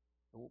that.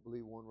 They won't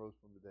believe one rose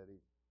from the dead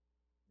either.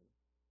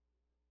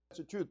 That's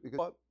the truth, because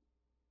what?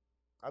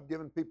 I've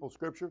given people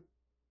scripture,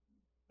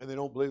 and they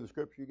don't believe the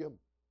scripture you give them.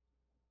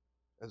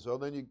 And so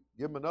then you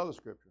give them another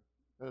scripture,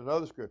 and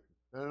another scripture,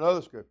 and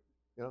another scripture.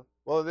 You know,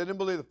 well, if they didn't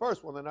believe the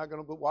first one, they're not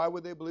going to. Why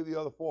would they believe the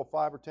other 4 or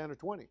 5 or 10 or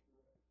 20?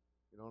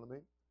 You know what I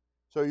mean?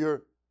 So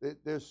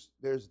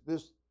there's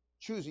this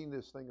choosing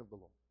this thing of the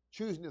Lord,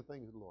 choosing the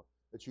things of the Lord.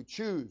 That you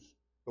choose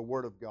the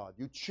Word of God,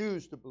 you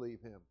choose to believe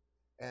Him,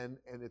 and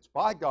it's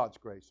by God's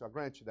grace. I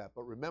grant you that.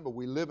 But remember,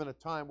 we live in a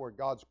time where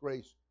God's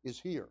grace is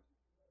here.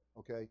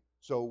 Okay,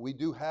 so we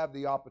do have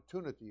the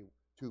opportunity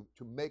to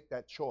make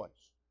that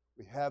choice.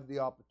 We have the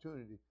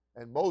opportunity.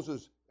 And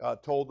Moses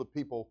told the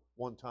people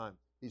one time,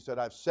 he said,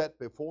 I've set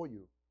before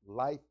you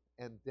life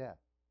and death.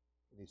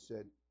 And he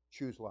said,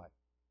 choose life.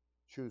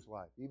 Choose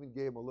life. He even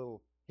gave him a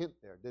little hint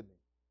there, didn't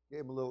he?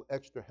 Gave him a little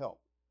extra help.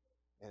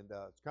 And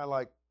it's kind of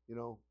like, you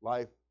know,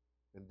 life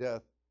and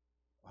death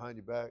behind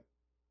your back.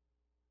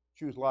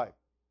 Choose life.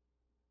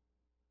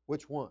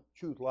 Which one?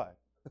 Choose life.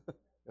 You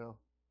know,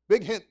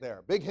 big hint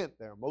there. Big hint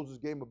there. Moses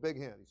gave him a big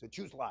hint. He said,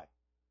 choose life.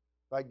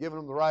 By giving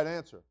him the right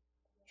answer,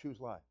 choose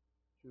life.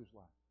 Choose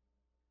life.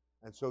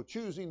 And so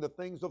choosing the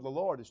things of the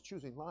Lord is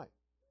choosing life.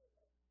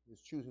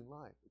 It's choosing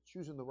life. It's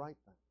choosing the right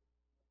thing.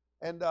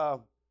 And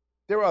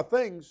there are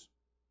things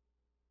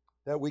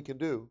that we can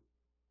do,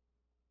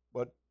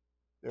 but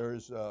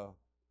there's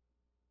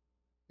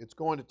it's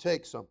going to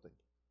take something.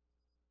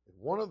 And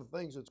one of the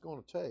things it's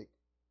going to take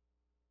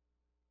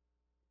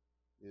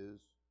is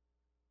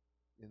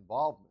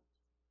involvement.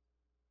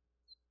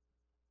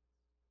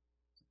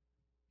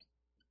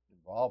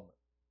 Involvement.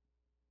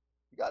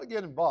 You got to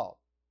get involved.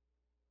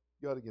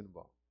 You got to get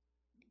involved.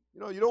 You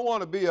know, you don't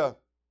want to be a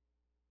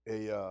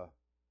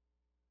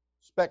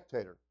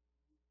spectator.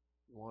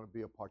 You want to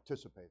be a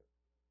participator.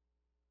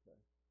 Okay?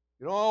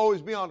 You don't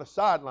always be on the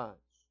sidelines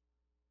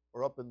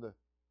or up in the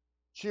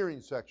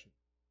cheering section.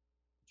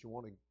 But you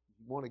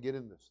want to get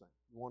in this thing.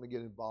 You want to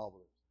get involved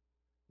with it.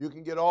 You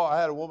can get all. I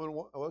had a woman.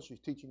 Well, she's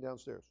teaching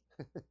downstairs.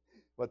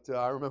 But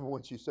I remember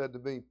when she said to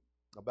me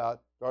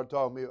started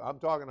talking to me. I'm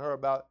talking to her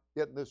about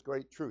getting this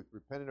great truth,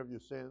 repenting of your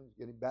sins,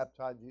 getting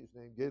baptized in Jesus'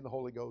 name, getting the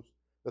Holy Ghost,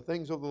 the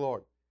things of the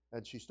Lord.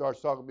 And she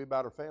starts talking to me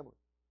about her family.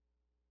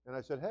 And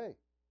I said, hey,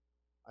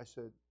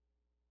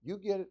 you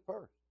get it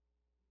first.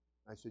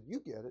 I said, you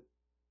get it,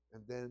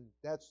 and then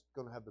that's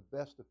going to have the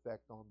best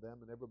effect on them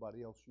and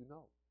everybody else you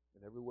know,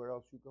 and everywhere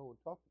else you go and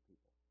talk to people.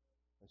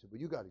 I said,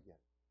 well, you got to get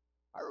it.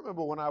 I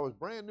remember when I was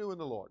brand new in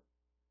the Lord,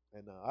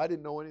 and I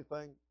didn't know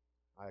anything.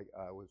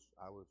 I was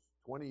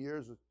 20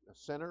 years a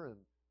sinner and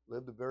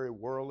lived a very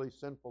worldly,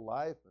 sinful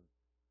life,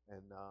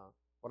 and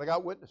but I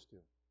got witnessed to.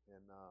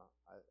 And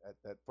at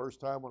that first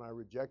time when I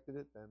rejected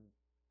it, then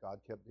God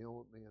kept dealing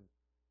with me, and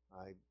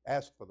I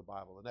asked for the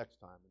Bible the next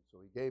time, and so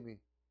He gave me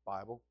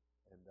Bible,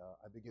 and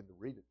I began to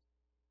read it,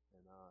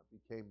 and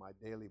it became my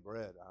daily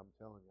bread. I'm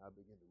telling you, I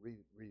began to read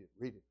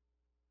it,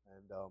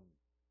 and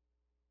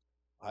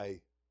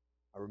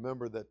I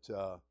remember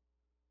that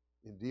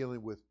in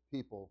dealing with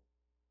people,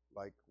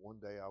 like one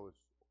day I was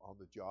on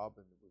the job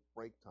and it was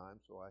break time,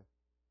 so I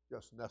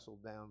just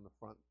nestled down in the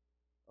front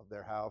of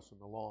their house on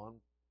the lawn,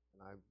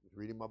 and I was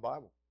reading my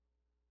Bible.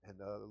 And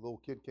the little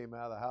kid came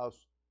out of the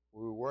house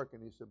where we were working.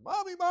 He said,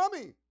 Mommy,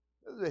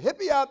 there's a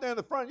hippie out there in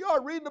the front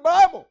yard reading the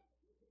Bible.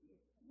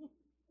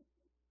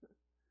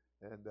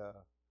 And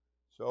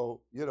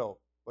so,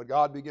 but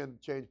God began to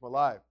change my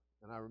life.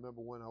 And I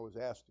remember when I was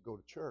asked to go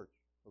to church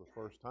for the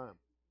first time.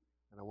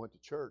 And I went to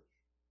church,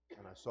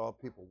 and I saw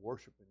people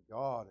worshiping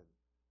God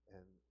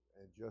and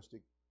just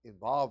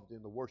involved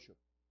in the worship.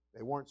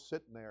 They weren't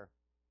sitting there,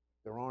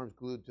 their arms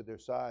glued to their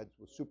sides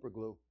with super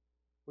glue.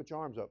 Put your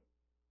arms up.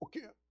 Okay.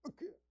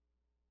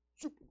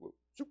 Super glue.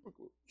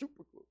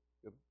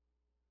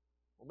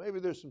 Well, maybe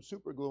there's some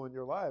super glue in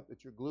your life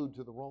that you're glued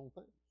to the wrong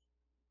things,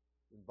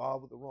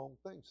 involved with the wrong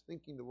things,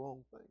 thinking the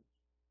wrong things.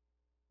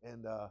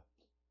 And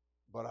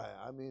but I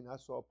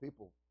saw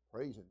people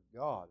praising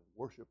God and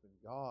worshiping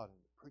God, and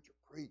the preacher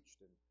preached,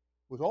 and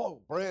it was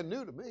all brand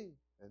new to me.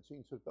 And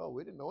Gene said, "Oh,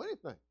 we didn't know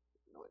anything.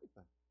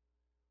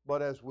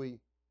 But as we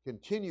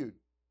continued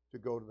to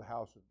go to the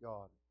house of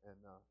God, and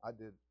I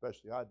did,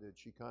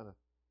 she kind of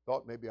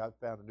thought maybe I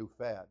found a new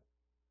fad.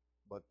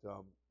 But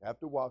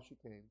after a while, she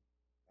came,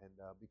 and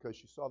because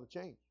she saw the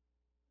change.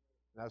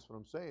 And that's what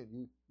I'm saying.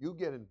 You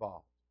get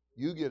involved.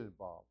 You get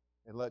involved,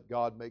 and let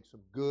God make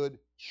some good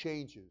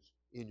changes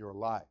in your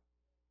life.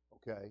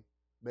 Okay?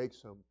 Make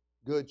some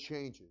good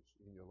changes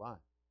in your life.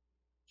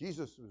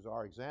 Jesus was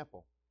our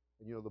example.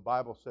 And the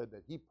Bible said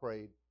that He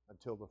prayed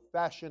until the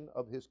fashion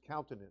of His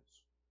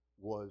countenance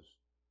was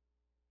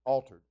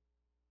altered.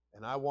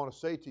 And I want to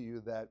say to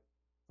you that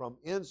from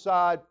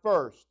inside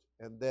first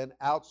and then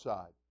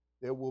outside,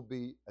 there will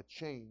be a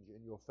change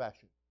in your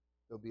fashion.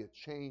 There'll be a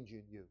change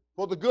in you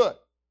for the good.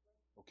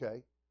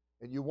 Okay?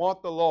 And you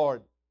want the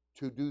Lord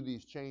to do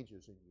these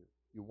changes in you.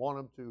 You want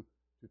Him to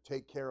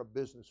take care of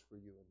business for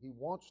you. And He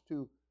wants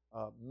to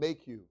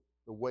make you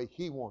the way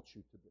He wants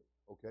you to be.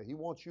 Okay? He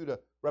wants you to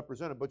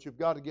represent Him, but you've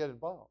got to get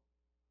involved.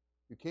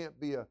 You can't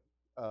be a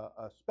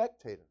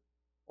spectator,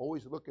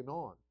 always looking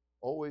on,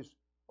 always,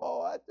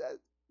 I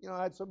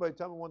had somebody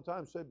tell me one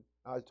time,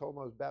 I told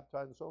them I was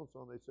baptized in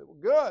so-and-so, and they said, well,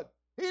 good,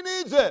 he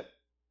needs it.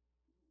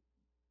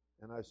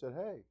 And I said,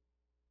 hey,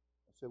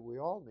 we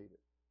all need it.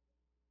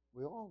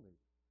 We all need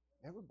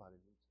it. Everybody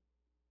needs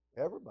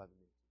it. Everybody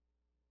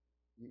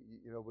needs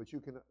it. But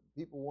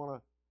people want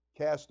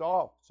to cast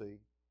off, see.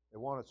 They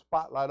want a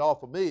spotlight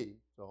off of me.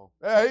 So,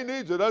 hey, he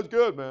needs it. That's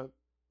good, man.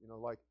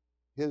 Like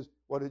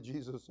what did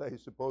Jesus say?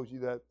 Suppose you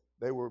that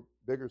they were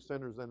bigger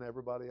sinners than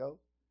everybody else?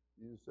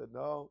 Jesus said,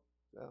 no,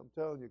 I'm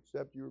telling you,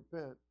 except you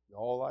repent, you're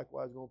all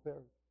likewise going to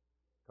perish.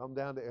 Come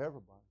down to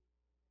everybody.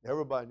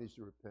 Everybody needs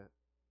to repent.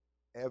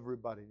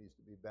 Everybody needs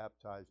to be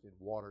baptized in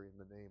water in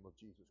the name of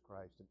Jesus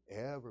Christ. And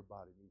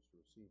everybody needs to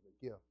receive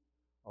the gift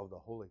of the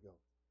Holy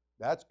Ghost.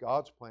 That's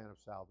God's plan of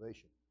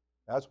salvation.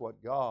 That's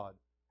what God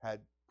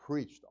had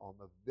preached on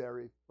the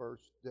very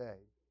first day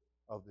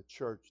of the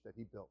church that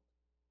He built.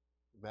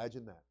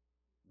 Imagine that.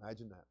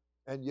 Imagine that.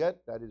 And yet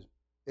that is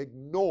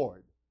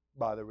ignored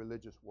by the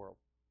religious world.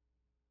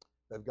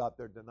 They've got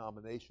their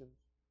denominations.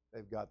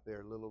 They've got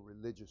their little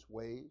religious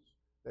ways.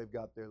 They've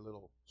got their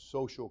little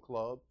social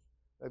clubs.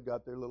 They've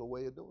got their little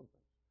way of doing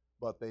things.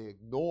 But they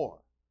ignore.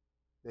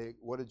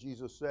 What did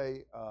Jesus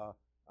say?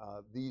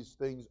 These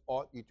things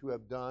ought ye to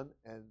have done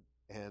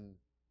and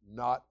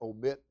not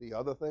omit the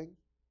other things.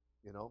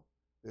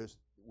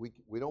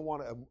 We don't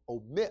want to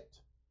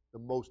omit the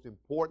most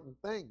important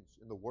things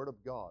in the Word of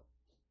God.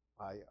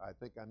 I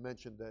think I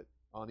mentioned that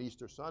on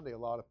Easter Sunday, a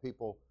lot of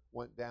people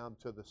went down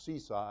to the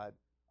seaside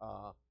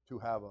to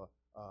have a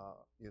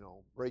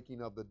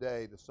breaking of the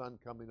day, the sun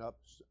coming up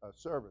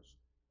service,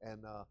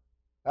 and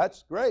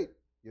that's great.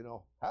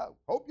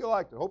 Hope you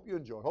liked it. Hope you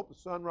enjoyed it. Hope the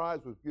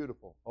sunrise was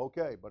beautiful.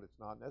 Okay, but it's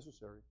not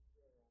necessary,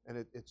 and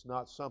it's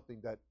not something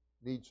that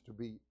needs to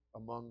be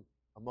among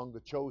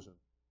the chosen.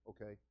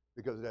 Okay,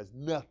 because it has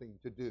nothing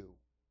to do,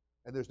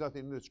 and there's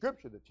nothing in the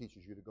Scripture that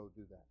teaches you to go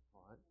do that.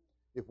 All right.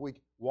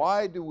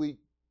 Why do we?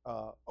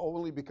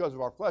 Only because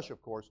of our flesh,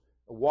 of course.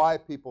 Why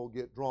people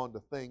get drawn to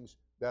things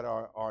that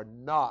are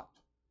not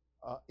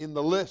in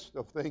the list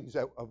of things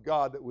of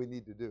God that we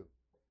need to do.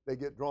 They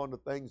get drawn to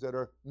things that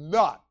are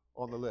not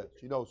on the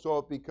list. So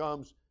it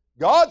becomes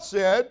God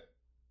said,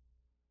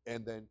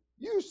 and then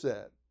you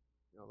said.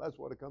 That's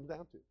what it comes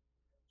down to.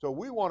 So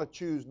we want to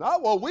choose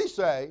not what we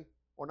say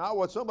or not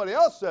what somebody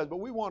else says, but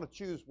we want to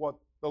choose what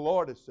the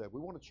Lord has said.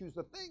 We want to choose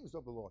the things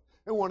of the Lord.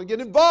 And we want to get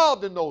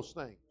involved in those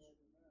things.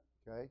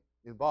 Okay?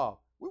 Involved.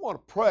 We want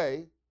to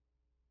pray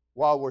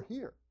while we're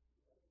here.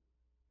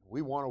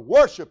 We want to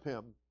worship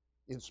Him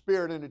in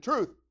spirit and in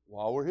truth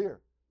while we're here.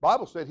 The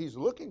Bible said He's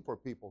looking for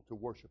people to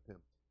worship Him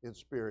in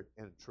spirit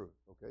and in truth.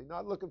 Okay?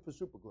 Not looking for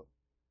super glue.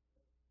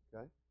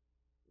 Okay?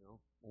 You know,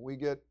 when we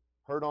get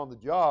hurt on the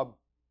job,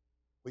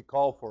 we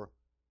call for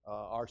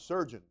our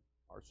surgeon.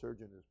 Our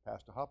surgeon is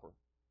Pastor Hopper,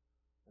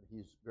 and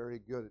he's very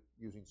good at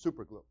using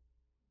super glue.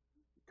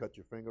 You cut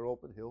your finger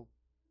open, he'll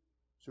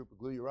super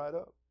glue you right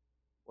up.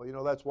 Well, you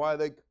know, that's why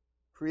they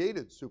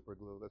created super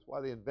glue. That's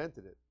why they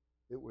invented it.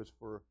 It was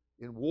for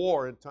in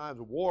war, in times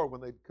of war, when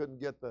they couldn't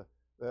get the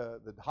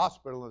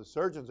hospital and the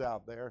surgeons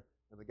out there,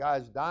 and the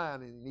guy's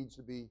dying and he needs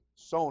to be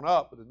sewn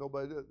up, but there's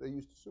nobody did it. They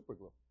used super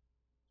glue.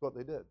 That's what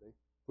they did. They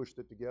pushed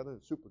it together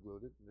and super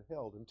glued it, and it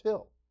held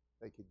until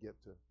they could get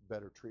to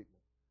better treatment.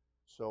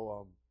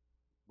 So,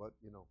 but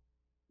you know,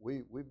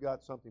 we've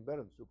got something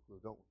better than super glue,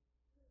 don't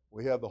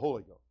we? We have the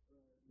Holy Ghost.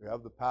 We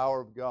have the power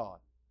of God.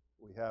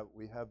 We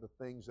have the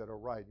things that are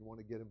right. You want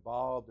to get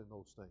involved in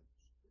those things.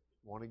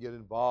 You want to get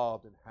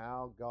involved in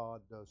how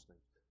God does things.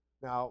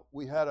 Now,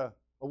 we had a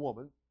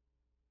woman,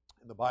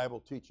 and the Bible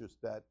teaches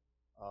that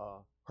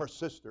her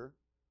sister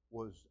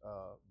was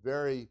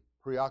very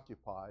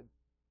preoccupied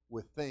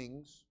with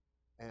things,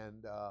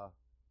 and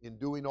in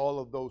doing all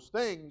of those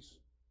things,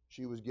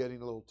 she was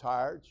getting a little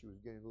tired. She was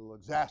getting a little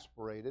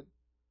exasperated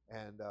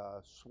and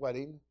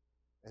sweating.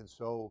 And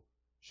so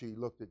she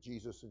looked at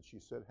Jesus and she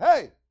said,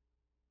 "Hey,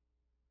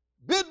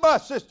 bid my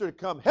sister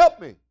come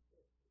help me."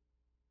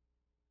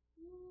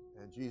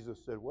 And Jesus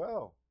said,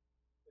 "Well,"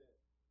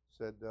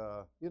 said,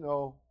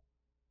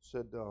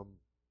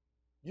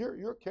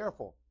 you're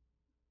careful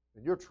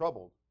and you're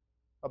troubled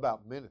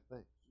about many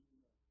things.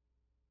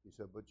 He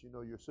said, "But you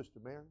know your sister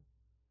Mary?"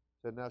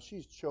 Said, "Now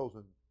she's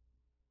chosen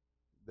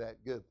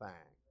that good thing."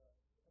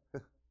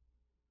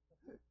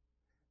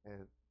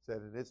 And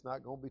said, "And it's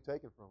not going to be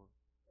taken from her."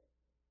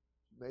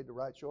 She made the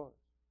right choice.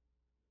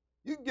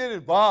 You can get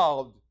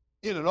involved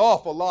in an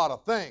awful lot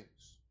of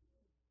things,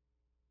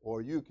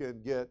 or you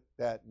can get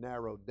that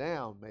narrowed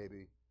down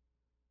maybe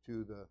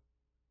to the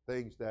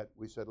things that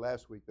we said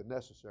last week, the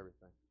necessary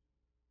things.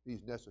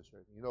 These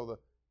necessary things. You know,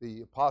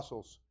 the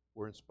apostles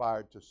were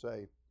inspired to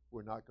say,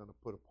 "We're not going to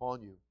put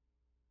upon you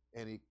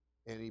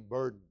any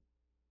burden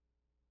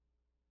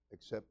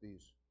except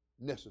these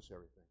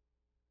necessary things.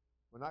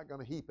 We're not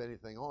going to heap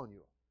anything on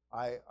you."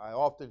 I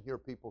often hear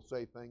people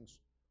say things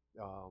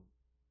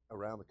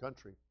around the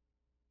country.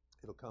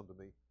 It'll come to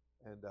me.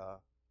 And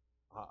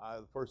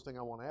the first thing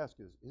I want to ask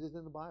is it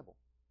in the Bible?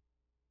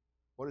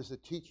 What is the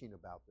teaching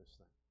about this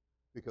thing?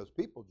 Because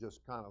people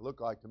just kind of look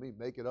like to me,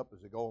 make it up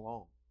as they go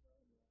along.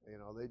 You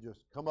know, they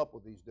just come up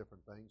with these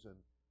different things,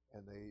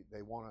 and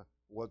they want to.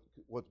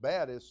 What's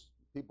bad is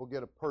people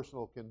get a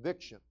personal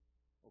conviction,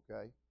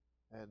 okay,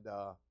 and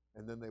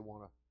then they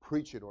want to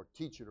preach it or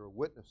teach it or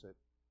witness it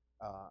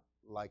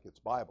like it's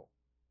Bible,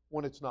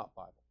 when it's not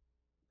Bible.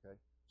 Okay,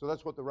 so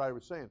that's what the writer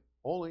was saying.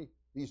 Only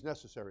these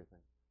necessary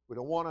things. We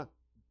don't want to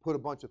put a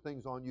bunch of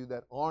things on you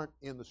that aren't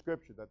in the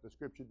Scripture, that the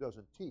Scripture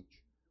doesn't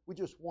teach. We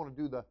just want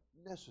to do the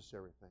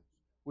necessary things.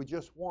 We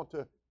just want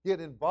to get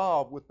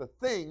involved with the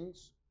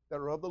things that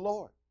are of the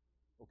Lord.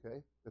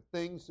 Okay, the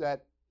things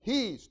that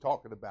He's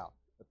talking about,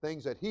 the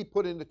things that He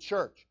put in the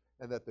church,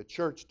 and that the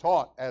church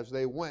taught as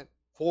they went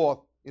forth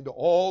into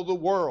all the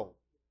world.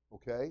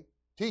 Okay,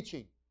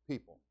 teaching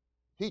people,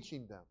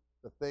 teaching them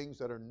the things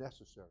that are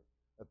necessary,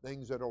 the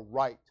things that are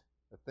right,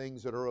 the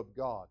things that are of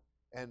God.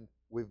 And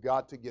we've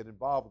got to get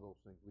involved with those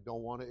things. We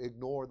don't want to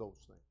ignore those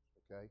things,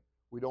 okay?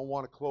 We don't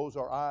want to close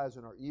our eyes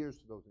and our ears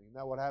to those things.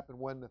 Now, what happened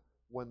when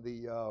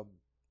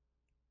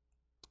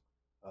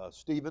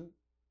Stephen,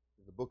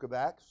 in the book of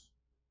Acts,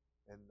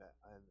 and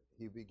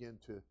he began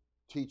to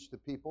teach the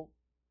people,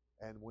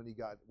 and when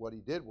what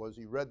he did was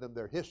he read them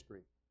their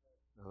history.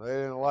 Now, they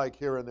didn't like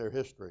hearing their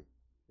history.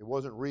 It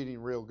wasn't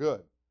reading real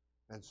good.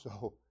 And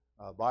so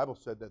the Bible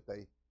said that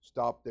they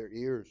stopped their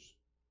ears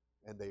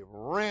and they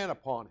ran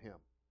upon him.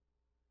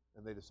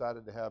 And they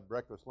decided to have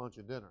breakfast, lunch,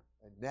 and dinner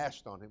and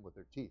gnashed on him with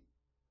their teeth.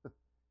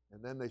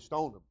 And then they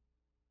stoned him.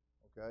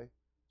 Okay?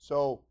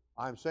 So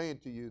I'm saying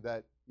to you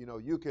that, you know,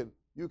 you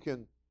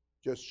can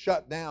just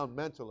shut down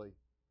mentally,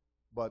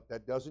 but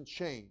that doesn't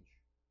change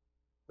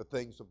the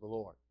things of the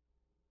Lord.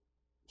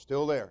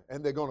 Still there.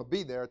 And they're going to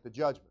be there at the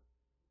judgment.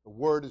 The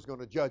Word is going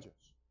to judge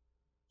us.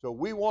 So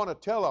we want to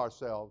tell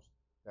ourselves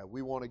that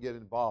we want to get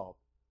involved.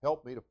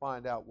 Help me to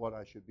find out what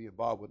I should be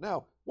involved with.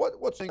 Now,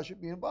 what things I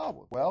should be involved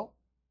with? Well,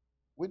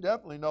 we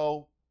definitely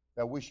know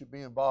that we should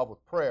be involved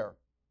with prayer.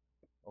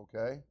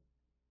 Okay?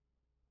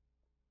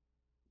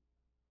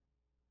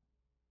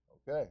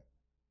 Okay.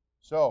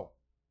 So,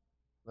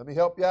 let me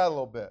help you out a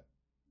little bit.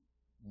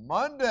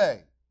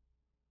 Monday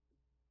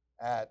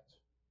at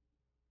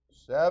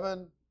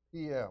 7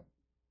 p.m.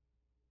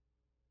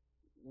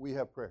 we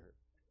have prayer here.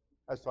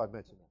 That's why I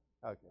mentioned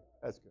that. Okay,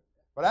 that's good.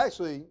 But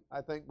actually,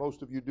 I think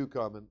most of you do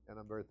come, and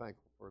I'm very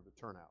thankful for the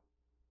turnout.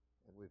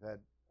 And we've had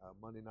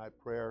Monday night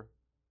prayer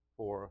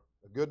for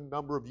a good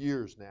number of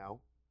years now,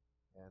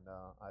 and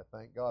I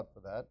thank God for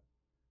that.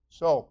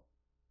 So,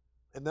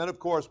 and then of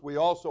course we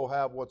also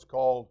have what's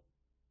called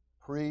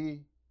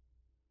pre-service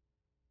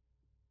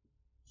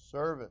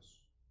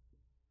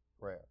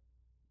prayer.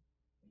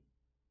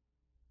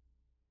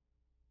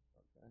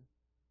 Okay?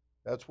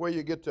 That's where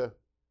you get to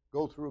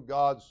go through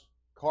God's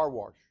car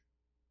wash.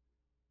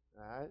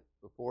 All right?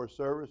 Before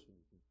service, and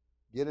you can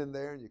get in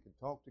there and you can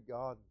talk to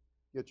God,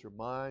 get your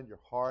mind, your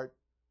heart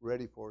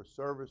ready for a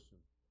service,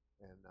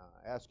 and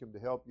ask Him to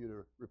help you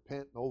to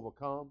repent and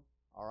overcome.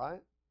 All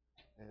right?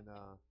 And,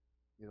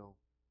 you know,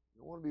 you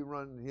don't want to be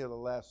running here the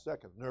last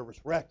second, nervous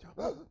wreck.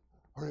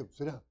 Hurry up,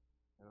 sit down.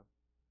 You know?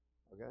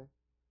 Okay?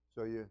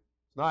 So it's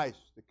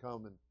nice to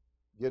come and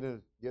get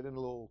in a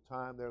little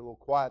time there, a little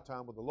quiet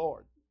time with the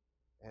Lord,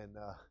 and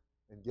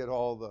get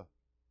all the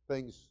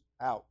things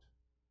out.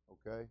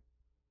 Okay?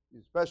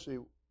 Especially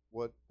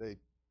what's that?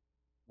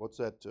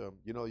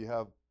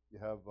 You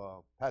have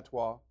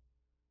patois,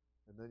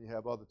 and then you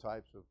have other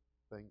types of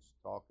things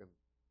talking.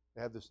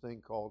 They have this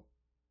thing called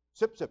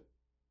sip sip.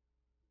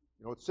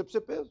 You know what sip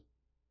sip is?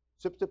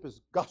 Sip sip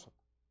is gossip.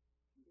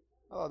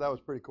 Oh, that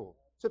was pretty cool.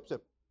 Sip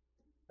sip.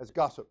 That's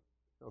gossip.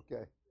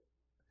 Okay.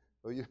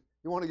 So you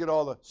want to get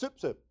all the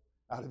sip sip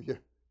out of your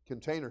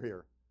container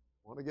here.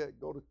 Want to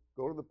go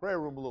to the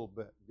prayer room a little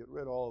bit. Get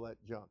rid of all that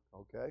junk.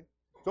 Okay.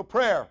 So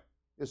prayer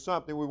is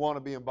something we want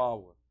to be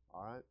involved with.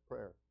 All right,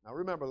 prayer. Now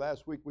remember,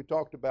 last week we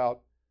talked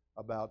about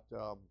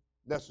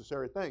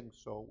necessary things.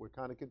 So we're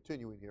kind of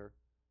continuing here.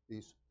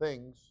 These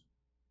things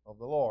of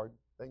the Lord,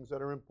 things that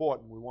are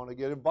important. We want to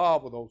get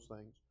involved with those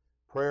things.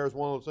 Prayer is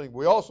one of those things.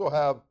 We also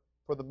have,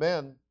 for the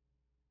men,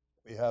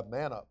 we have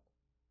man up.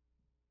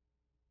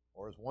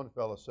 Or as one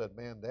fellow said,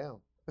 man down.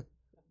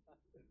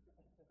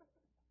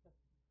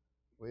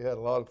 We had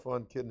a lot of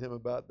fun kidding him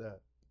about that.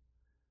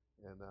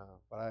 And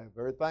but I am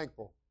very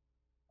thankful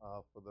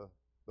for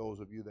those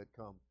of you that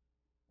come.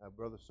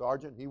 Brother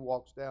Sergeant, he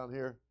walks down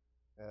here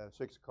at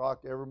 6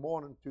 o'clock every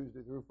morning,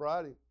 Tuesday through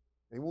Friday.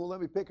 He won't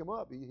let me pick him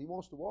up. He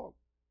wants to walk.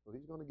 So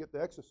he's going to get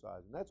the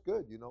exercise. And that's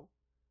good, you know.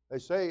 They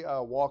say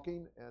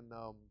walking and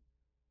a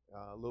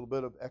little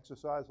bit of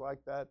exercise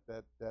like that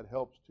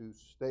helps to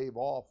stave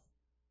off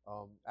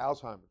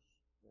Alzheimer's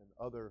and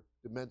other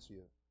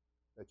dementia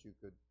that you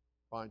could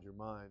find your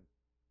mind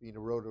being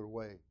eroded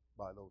away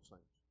by those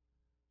things.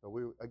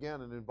 So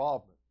again, an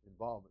involvement.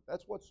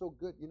 That's what's so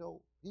good. You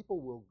know,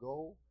 people will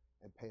go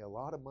and pay a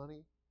lot of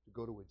money to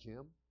go to a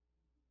gym,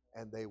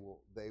 and they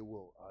will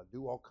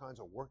do all kinds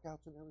of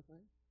workouts and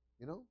everything.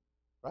 You know,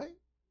 right?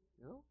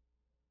 You know,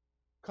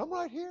 come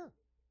right here.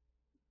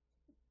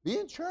 Be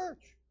in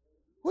church.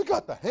 We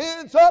got the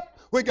hands up.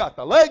 We got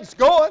the legs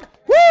going.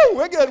 Woo!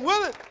 We're getting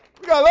with it.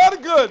 We got a lot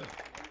of good.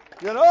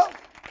 You know?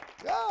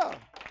 Yeah.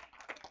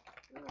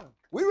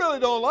 We really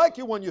don't like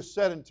you when you're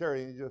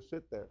sedentary and you just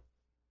sit there.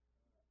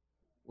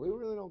 We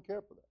really don't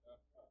care for that.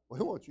 We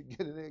want you to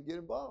get in there and get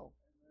involved.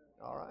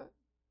 All right?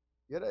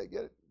 Get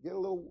a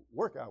little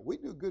workout. We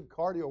do good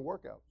cardio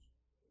workouts.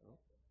 You know?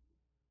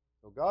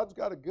 So God's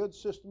got a good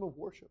system of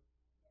worship.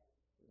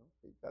 You know?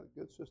 He's got a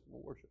good system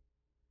of worship.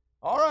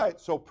 All right,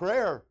 so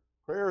prayer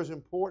is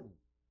important.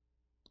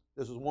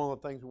 This is one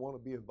of the things we want to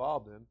be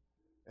involved in.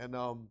 And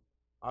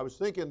I was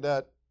thinking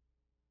that,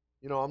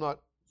 you know, I'm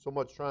not so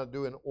much trying to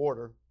do in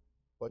order,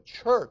 but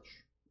church,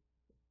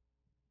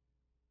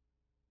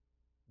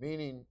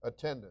 meaning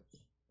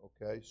attendance,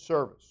 okay,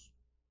 service,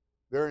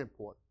 very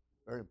important,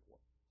 very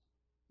important.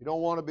 You don't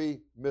want to be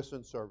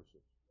missing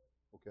services,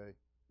 okay?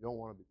 You don't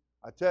want to be.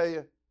 I tell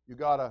you, you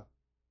got to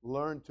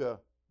learn to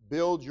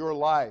build your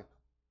life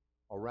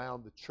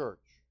around the church.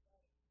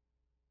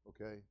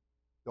 Okay?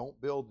 Don't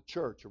build the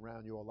church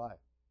around your life.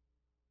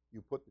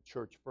 You put the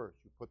church first.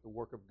 You put the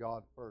work of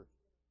God first.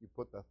 You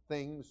put the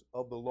things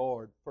of the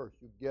Lord first.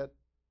 You get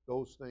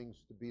those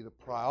things to be the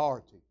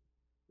priority.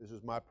 This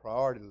is my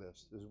priority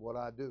list. This is what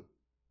I do.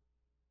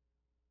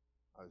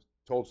 I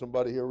told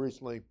somebody here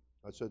recently,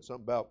 I said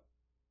something about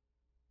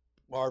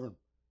Marvin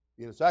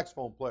being a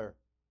saxophone player.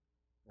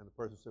 And the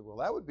person said, well,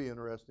 that would be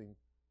interesting.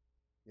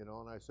 You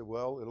know, and I said,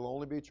 well, it'll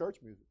only be church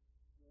music.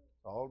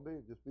 All it'll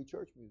be, just be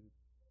church music.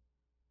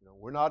 You know,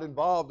 we're not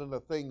involved in the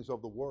things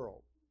of the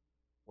world.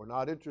 We're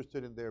not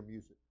interested in their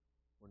music.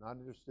 We're not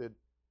interested.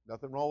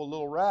 Nothing wrong with a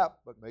little rap,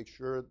 but make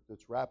sure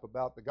it's rap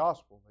about the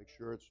gospel. Make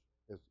sure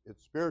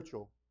it's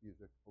spiritual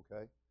music.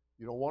 Okay.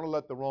 You don't want to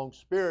let the wrong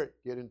spirit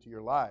get into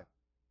your life.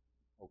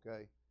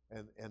 Okay.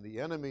 And the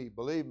enemy,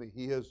 believe me,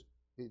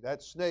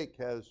 that snake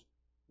has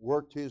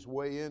worked his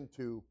way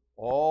into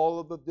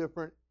all of the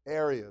different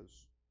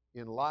areas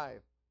in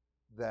life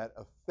that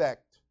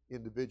affect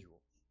individuals.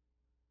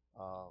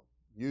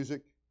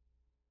 Music,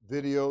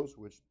 videos,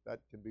 which that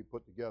can be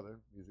put together,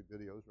 music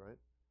videos, right?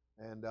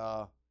 And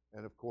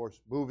of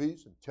course,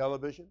 movies and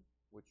television,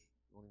 which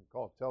I don't even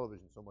call it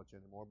television so much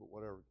anymore, but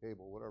whatever,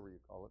 cable, whatever you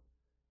call it.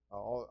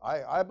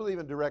 I believe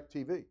in direct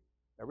TV.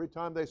 Every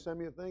time they send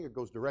me a thing, it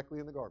goes directly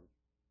in the garbage.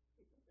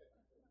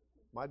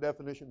 My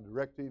definition of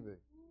direct TV.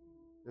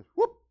 Just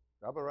whoop,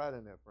 drop it right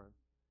in there, friend.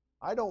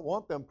 I don't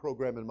want them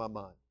programming my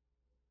mind.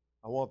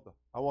 I want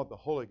the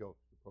Holy Ghost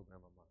to program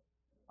my mind.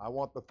 I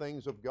want the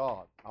things of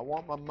God. I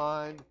want my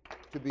mind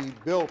to be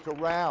built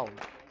around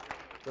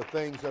the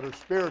things that are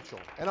spiritual.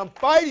 And I'm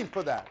fighting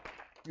for that.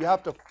 You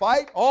have to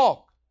fight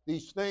off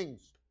these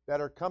things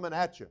that are coming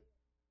at you.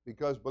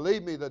 Because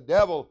believe me, the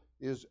devil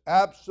is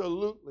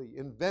absolutely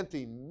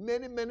inventing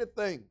many, many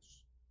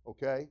things,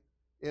 okay,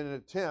 in an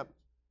attempt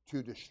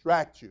to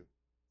distract you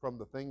from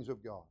the things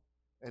of God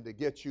and to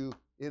get you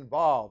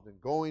involved and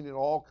going in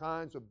all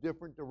kinds of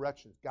different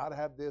directions. Got to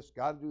have this,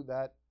 got to do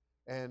that,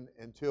 and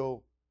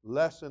until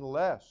less and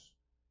less.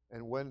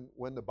 And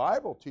when the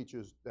Bible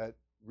teaches that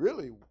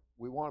really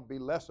we want to be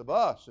less of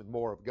us and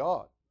more of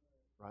God,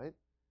 right?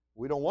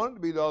 We don't want it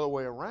to be the other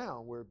way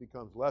around where it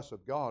becomes less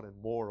of God and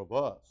more of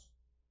us,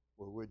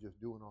 where we're just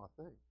doing our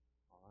thing,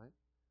 all right?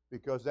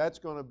 Because that's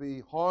going to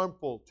be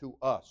harmful to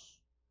us.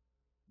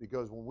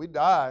 Because when we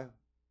die,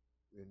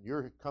 and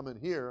you're coming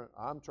here,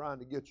 I'm trying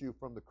to get you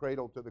from the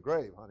cradle to the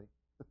grave, honey.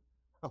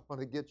 I want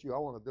to get you. I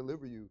want to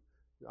deliver you.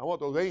 I want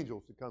those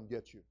angels to come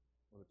get you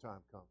when the time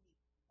comes,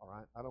 all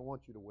right? I don't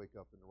want you to wake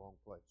up in the wrong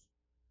place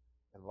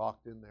and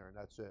locked in there, and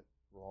that's it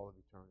for all of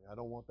eternity. I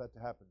don't want that to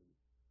happen to you.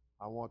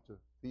 I want to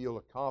feel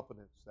a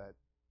confidence that,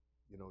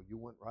 you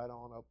went right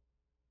on up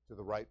to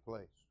the right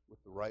place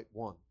with the right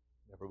one.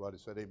 Everybody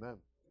said amen.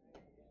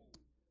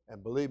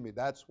 And believe me,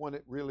 that's when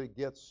it really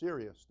gets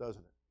serious,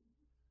 doesn't it?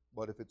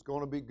 But if it's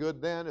going to be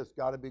good then, it's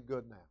got to be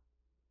good now.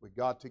 We've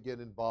got to get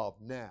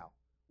involved now.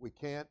 We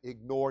can't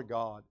ignore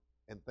God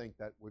and think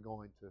that we're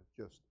going to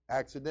just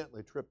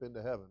accidentally trip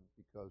into heaven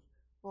because,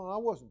 I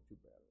wasn't too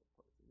bad of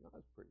a person. I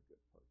was a pretty good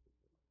person.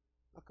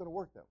 Not going to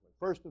work that way.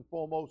 First and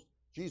foremost,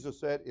 Jesus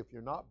said, if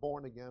you're not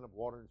born again of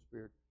water and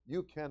spirit,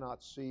 you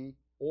cannot see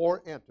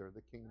or enter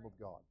the kingdom of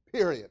God.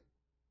 Period.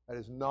 That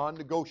is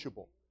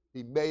non-negotiable.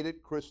 He made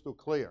it crystal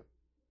clear.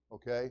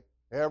 Okay?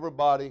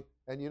 Everybody,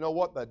 and you know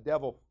what? The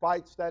devil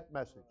fights that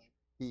message.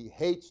 He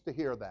hates to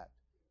hear that.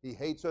 He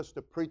hates us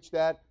to preach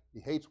that. He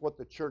hates what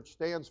the church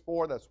stands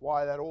for. That's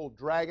why that old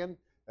dragon,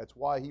 that's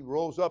why he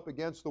rose up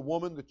against the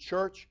woman, the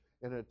church,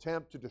 in an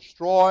attempt to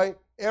destroy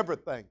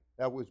everything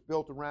that was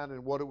built around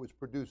and what it was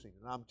producing.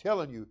 And I'm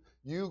telling you,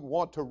 you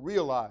want to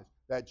realize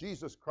that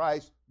Jesus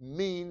Christ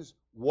means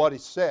what he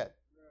said.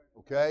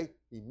 Okay?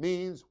 He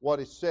means what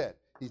he said.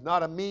 He's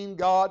not a mean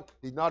God.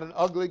 He's not an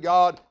ugly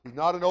God. He's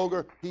not an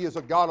ogre. He is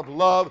a God of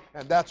love,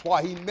 and that's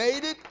why he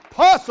made it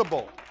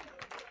possible.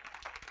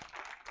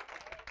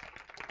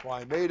 That's why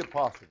he made it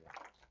possible.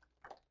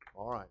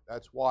 All right.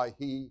 That's why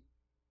he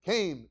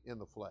came in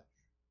the flesh.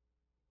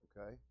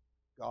 Okay?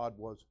 God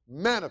was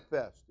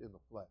manifest in the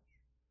flesh.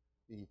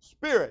 The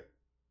Spirit,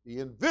 the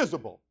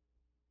invisible,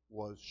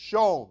 was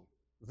shown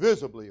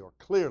visibly or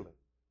clearly.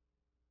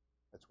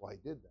 That's why he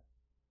did that.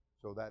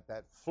 So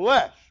that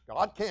flesh,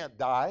 God can't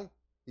die.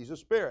 He's a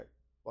spirit.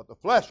 But the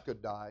flesh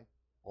could die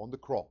on the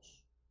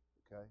cross.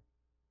 Okay?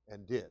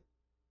 And did.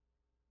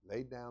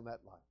 Laid down that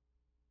life.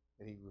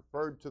 And he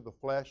referred to the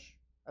flesh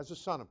as the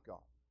Son of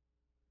God.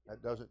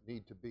 That doesn't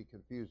need to be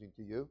confusing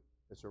to you.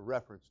 It's a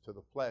reference to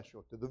the flesh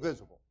or to the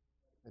visible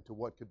and to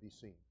what could be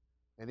seen.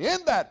 And in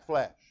that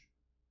flesh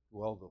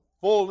dwelled the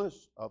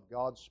fullness of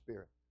God's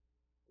Spirit.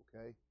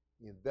 Okay?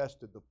 He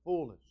invested the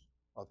fullness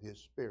of his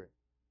Spirit.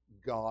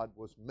 God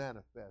was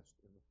manifest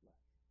in the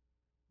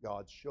flesh.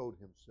 God showed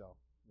himself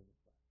in the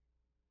flesh.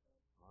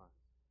 All right.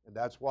 And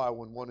that's why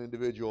when one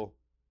individual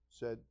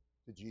said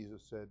to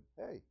Jesus,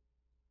 hey,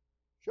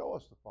 show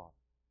us the Father,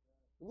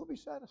 and we'll be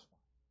satisfied.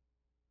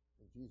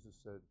 And Jesus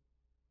said,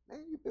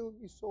 man, you've been with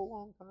me so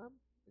long time,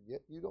 and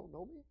yet you don't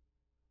know me?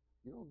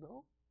 You don't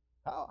know?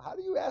 How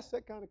do you ask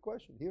that kind of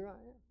question? Here I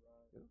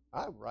am.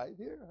 I'm right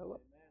here. Hello.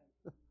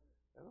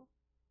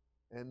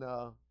 And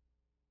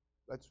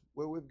that's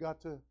where we've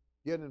got to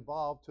get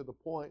involved to the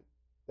point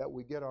that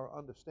we get our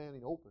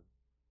understanding open.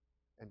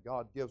 And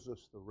God gives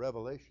us the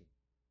revelation.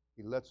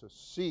 He lets us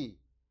see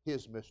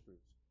his mysteries.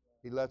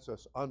 He lets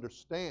us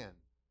understand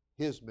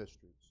his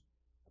mysteries.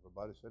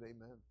 Everybody said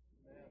amen.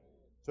 Amen.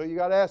 So you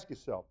got to ask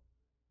yourself,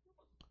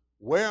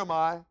 where am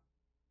I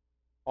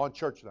on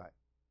church night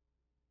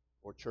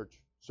or church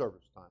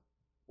service time?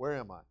 Where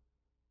am I?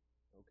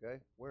 Okay,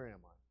 where am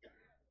I?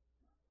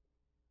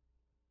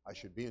 I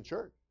should be in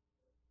church.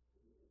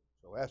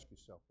 So ask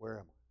yourself, where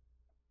am I?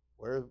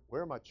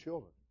 Where are my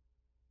children?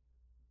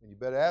 And you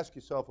better ask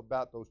yourself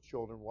about those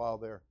children while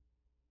they're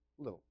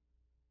little.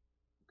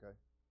 Okay?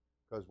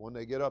 Because when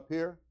they get up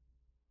here,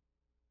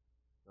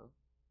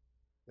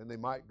 then they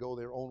might go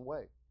their own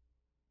way,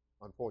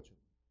 unfortunately.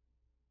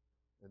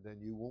 And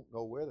then you won't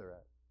know where they're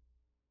at.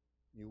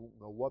 You won't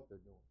know what they're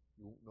doing.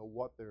 You won't know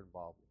what they're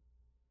involved with.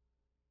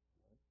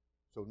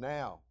 So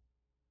now,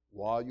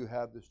 while you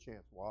have this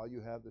chance, while you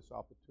have this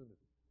opportunity,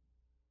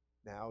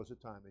 now is the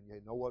time. And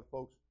you know what,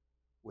 folks?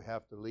 We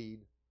have to lead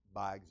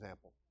by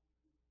example.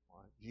 All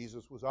right?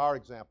 Jesus was our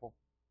example,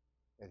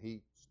 and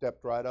he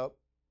stepped right up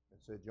and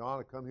said, John,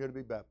 I come here to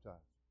be baptized.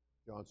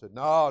 John said,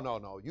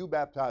 no, you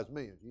baptize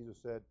me. And Jesus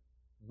said,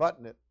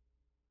 button it.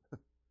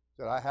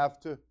 Said, I have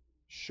to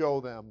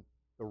show them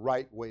the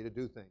right way to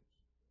do things.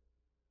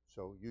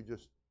 So you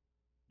just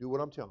do what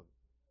I'm telling you.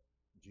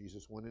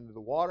 Jesus went into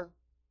the water.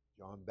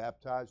 John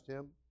baptized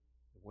him.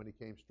 And when he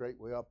came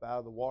straightway up out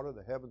of the water,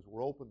 the heavens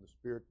were opened, the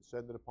Spirit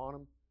descended upon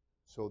him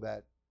so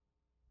that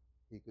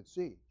he could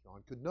see.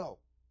 John could know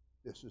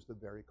this is the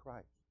very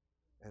Christ.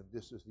 And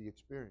this is the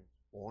experience.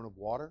 Born of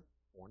water,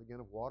 born again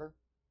of water,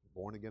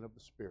 born again of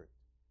the Spirit.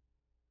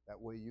 That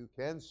way you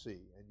can see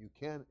and you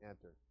can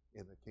enter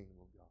in the kingdom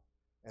of God.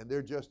 And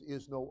there just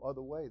is no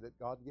other way that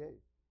God gave.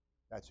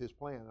 That's his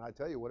plan. And I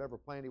tell you, whatever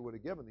plan he would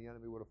have given, the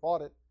enemy would have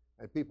fought it,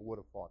 and people would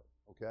have fought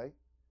it, okay,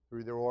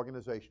 through their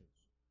organizations.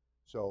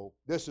 So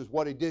this is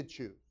what he did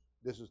choose.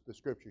 This is the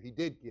scripture he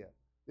did give.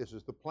 This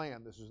is the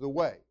plan. This is the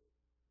way.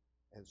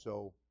 And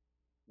so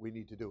we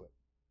need to do it.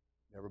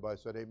 Everybody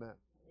said amen. Amen.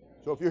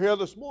 So if you're here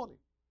this morning,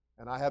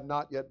 and I have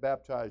not yet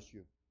baptized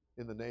you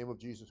in the name of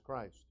Jesus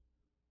Christ,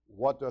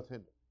 what doth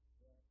hinder?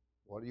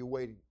 What are you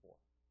waiting for?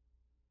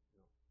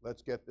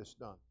 Let's get this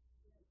done.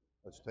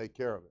 Let's take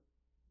care of it.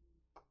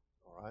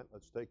 All right?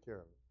 Let's take care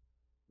of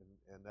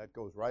it. And that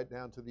goes right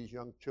down to these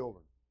young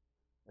children.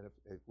 And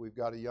if we've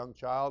got a young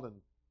child and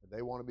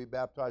they want to be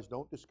baptized,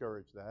 don't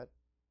discourage that.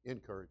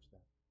 Encourage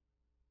that.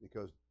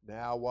 Because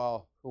now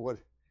what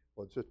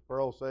does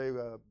Pearl say?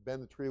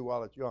 Bend the tree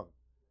while it's young.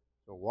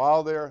 So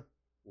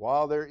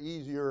while they're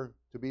easier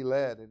to be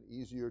led and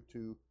easier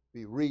to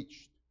be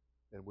reached,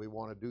 then we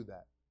want to do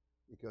that.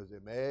 Because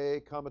there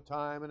may come a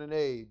time and an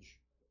age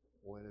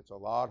when it's a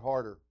lot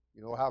harder.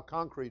 You know how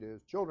concrete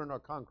is. Children are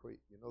concrete.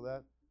 You know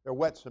that? They're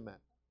wet cement.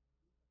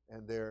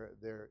 And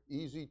they're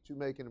easy to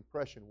make an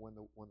impression when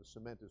the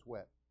cement is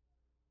wet.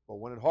 But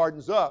when it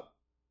hardens up,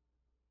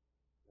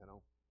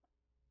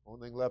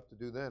 only thing left to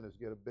do then is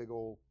get a big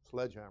old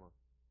sledgehammer,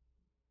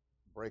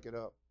 break it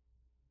up.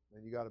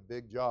 Then you got a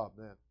big job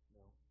then.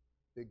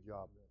 Big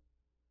job then.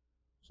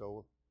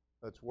 So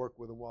let's work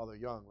with them while they're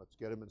young. Let's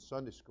get them in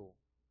Sunday school,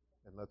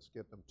 and let's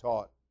get them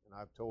taught. And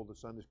I've told the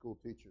Sunday school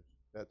teachers,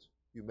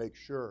 you make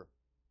sure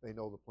they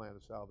know the plan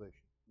of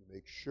salvation. You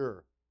make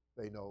sure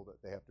they know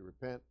that they have to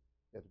repent,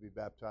 they have to be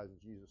baptized in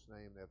Jesus'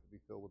 name, they have to be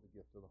filled with the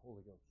gift of the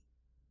Holy Ghost.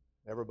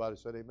 Everybody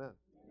said amen. Amen.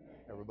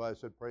 Everybody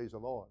said praise the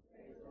Lord.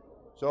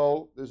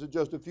 So this is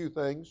just a few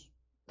things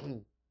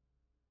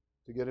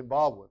to get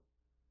involved with.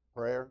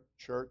 Prayer,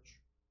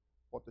 church,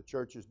 what the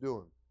church is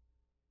doing.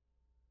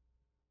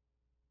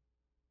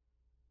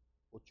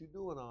 What you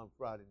doing on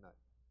Friday night?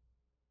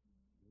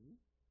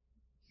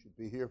 Should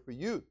be here for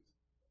youth.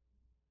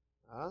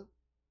 Huh?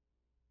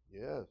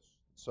 Yes.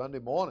 Sunday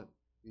morning,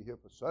 be here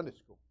for Sunday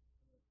school.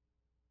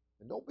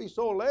 And don't be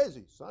so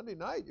lazy. Sunday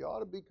night, you ought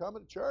to be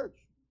coming to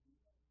church.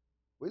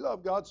 We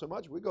love God so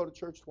much, we go to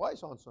church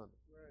twice on Sunday.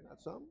 Isn't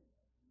that something?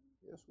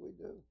 Yes, we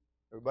do.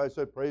 Everybody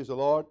said, praise the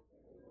Lord.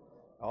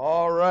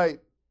 All right.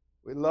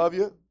 We love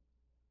you.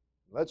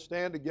 Let's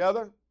stand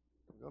together.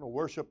 We're going to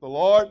worship the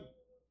Lord.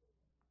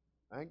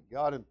 Thank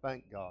God and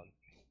thank God.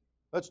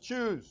 Let's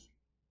choose.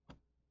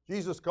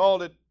 Jesus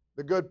called it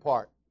the good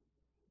part.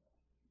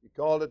 He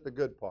called it the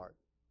good part.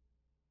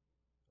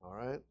 All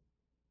right?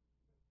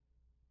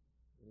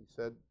 He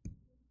said,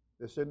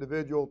 this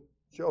individual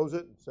chose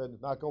it and said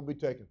it's not going to be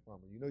taken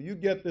from her. You know, you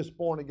get this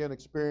born-again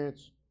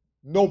experience,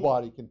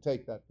 nobody can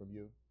take that from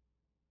you.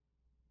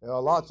 There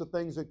are lots of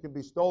things that can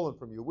be stolen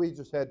from you. We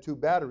just had 2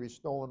 batteries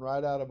stolen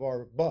right out of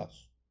our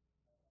bus.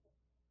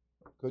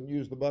 Couldn't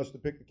use the bus to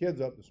pick the kids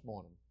up this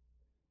morning.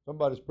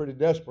 Somebody's pretty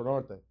desperate,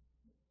 aren't they?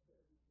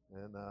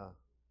 And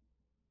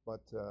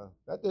but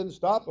that didn't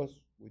stop us.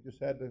 We just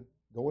had to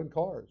go in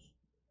cars.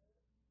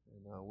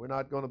 And we're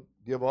not going to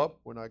give up.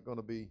 We're not going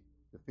to be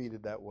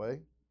defeated that way.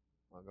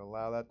 I'm not going to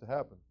allow that to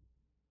happen.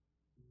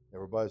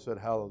 Everybody said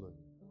hallelujah.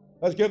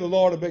 Let's give the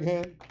Lord a big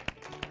hand.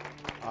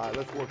 All right,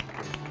 let's worship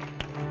Him.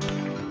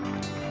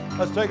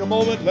 Let's take a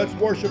moment. Let's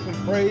worship and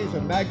praise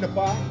and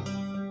magnify.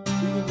 You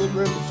can get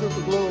rid of the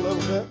super glue a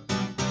little bit.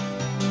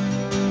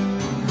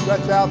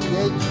 Stretch out the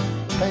aches,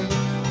 the pain,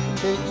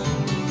 the kinks.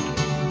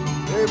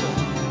 Amen.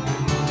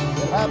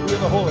 Get happy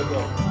in the Holy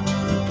Ghost.